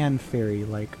crayon fairy,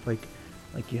 like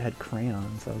you had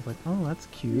crayons. I was like, oh, that's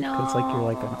cute. Because like you're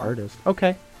like an artist.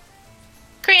 Okay.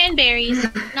 Cranberries,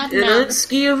 not And I'm nuts.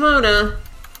 Skiavona,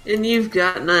 and you've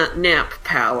got nap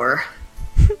power.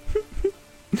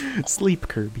 Sleep,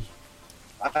 Kirby.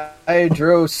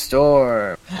 Hydro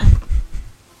Storm.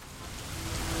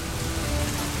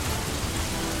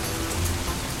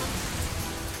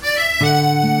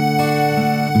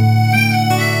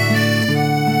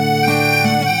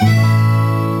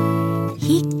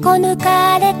引っこ抜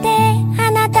かれてあ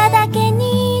なただけ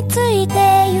について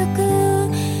ゆく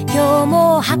今日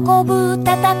も運ぶ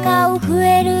戦う増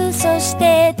えるそし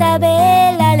て食べ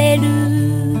られる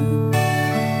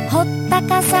ほった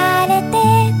かされて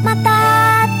ま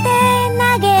たって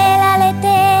投げられて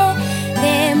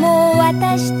でも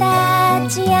私た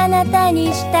ちあなた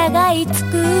に従い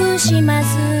尽くしま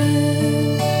す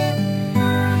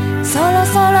そろ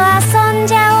そろ遊ん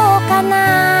じゃおうか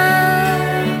な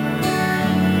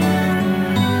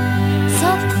そっ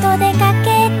と出か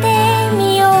けて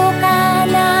みようか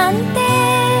なんて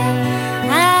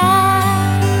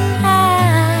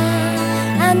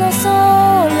あの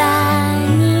空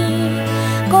に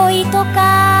恋と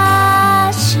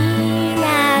かし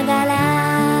ながら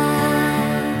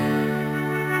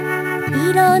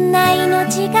いろんな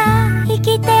命が生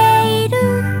きてい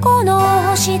るこの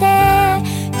星で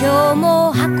今日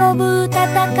も運ぶ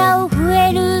戦う増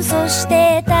えるそし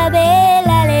て食べ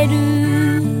られる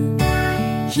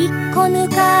引っこ抜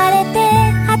かれて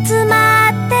集ま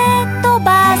って飛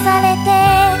ばされて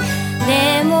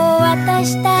でも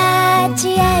私た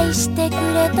ち愛してく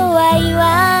れとは言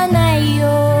わない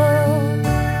よ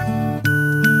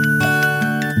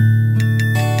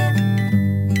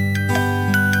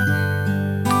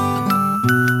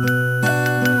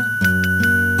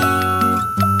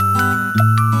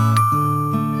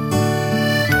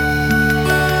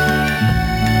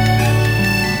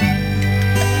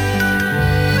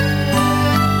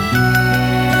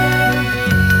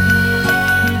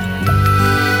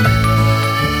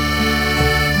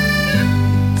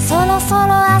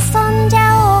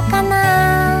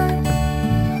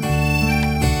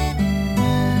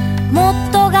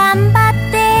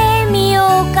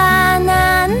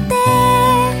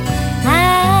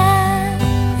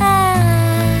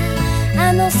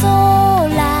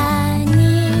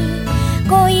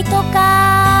と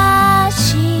か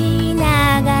し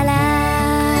ながら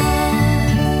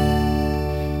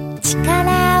力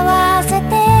を合わせて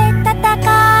戦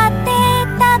って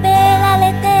食べられ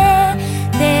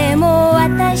て、でも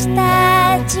私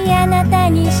たちあなた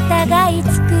に従い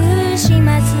尽くし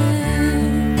ます。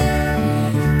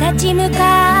立ち向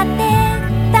かって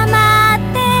黙っ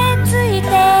てついて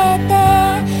て、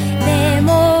で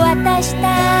も私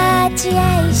たち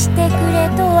愛してくれ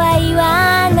とは言わ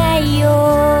ない